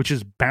 which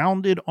is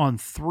bounded on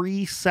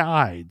 3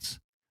 sides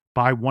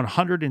by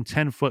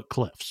 110-foot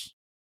cliffs.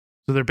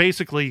 So they're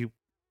basically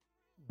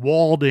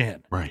walled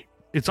in. Right.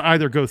 It's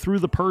either go through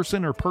the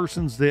person or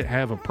persons that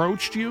have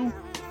approached you,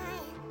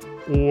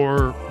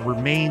 or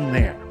remain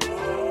there.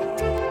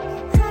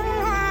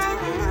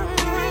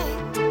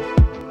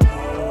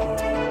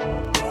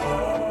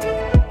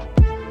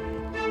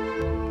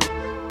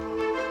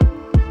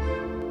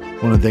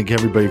 I want to thank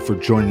everybody for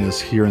joining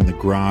us here in the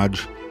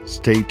garage.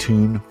 Stay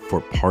tuned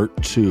for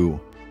part 2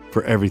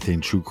 for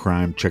everything true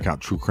crime. Check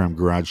out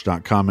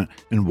truecrimegarage.com.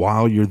 And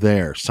while you're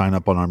there, sign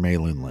up on our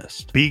mailing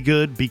list. Be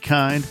good, be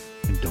kind,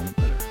 and don't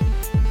litter.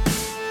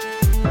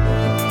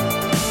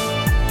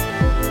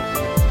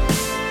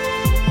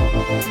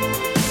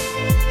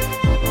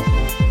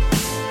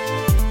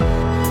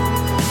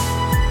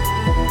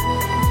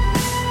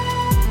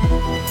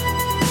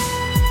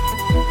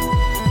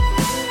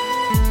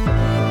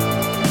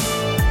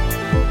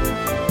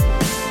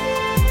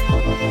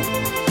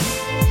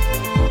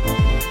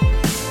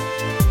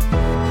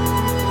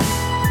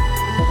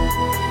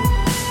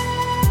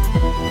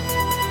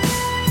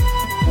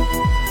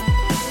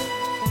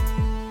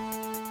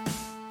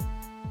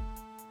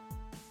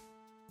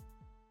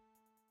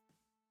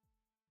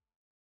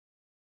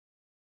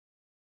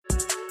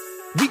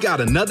 We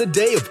got another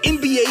day of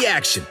NBA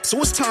action, so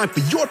it's time for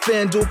your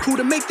FanDuel crew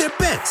to make their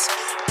bets.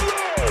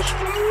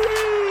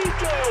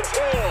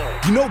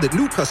 You know that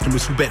new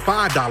customers who bet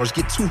 $5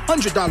 get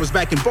 $200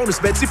 back in bonus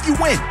bets if you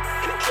win.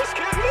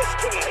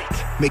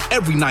 Make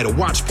every night a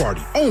watch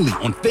party only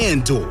on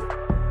FanDuel.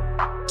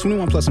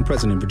 21 plus and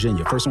present in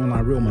Virginia. First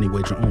online real money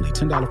wager only.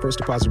 $10 first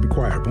deposit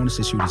required. Bonus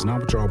issued is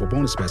non-withdrawable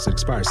bonus bets that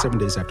expires 7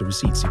 days after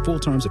receipt. See full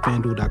terms at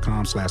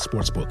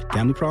FanDuel.com/sportsbook.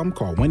 Gambling problem?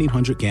 Call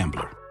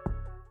 1-800-GAMBLER.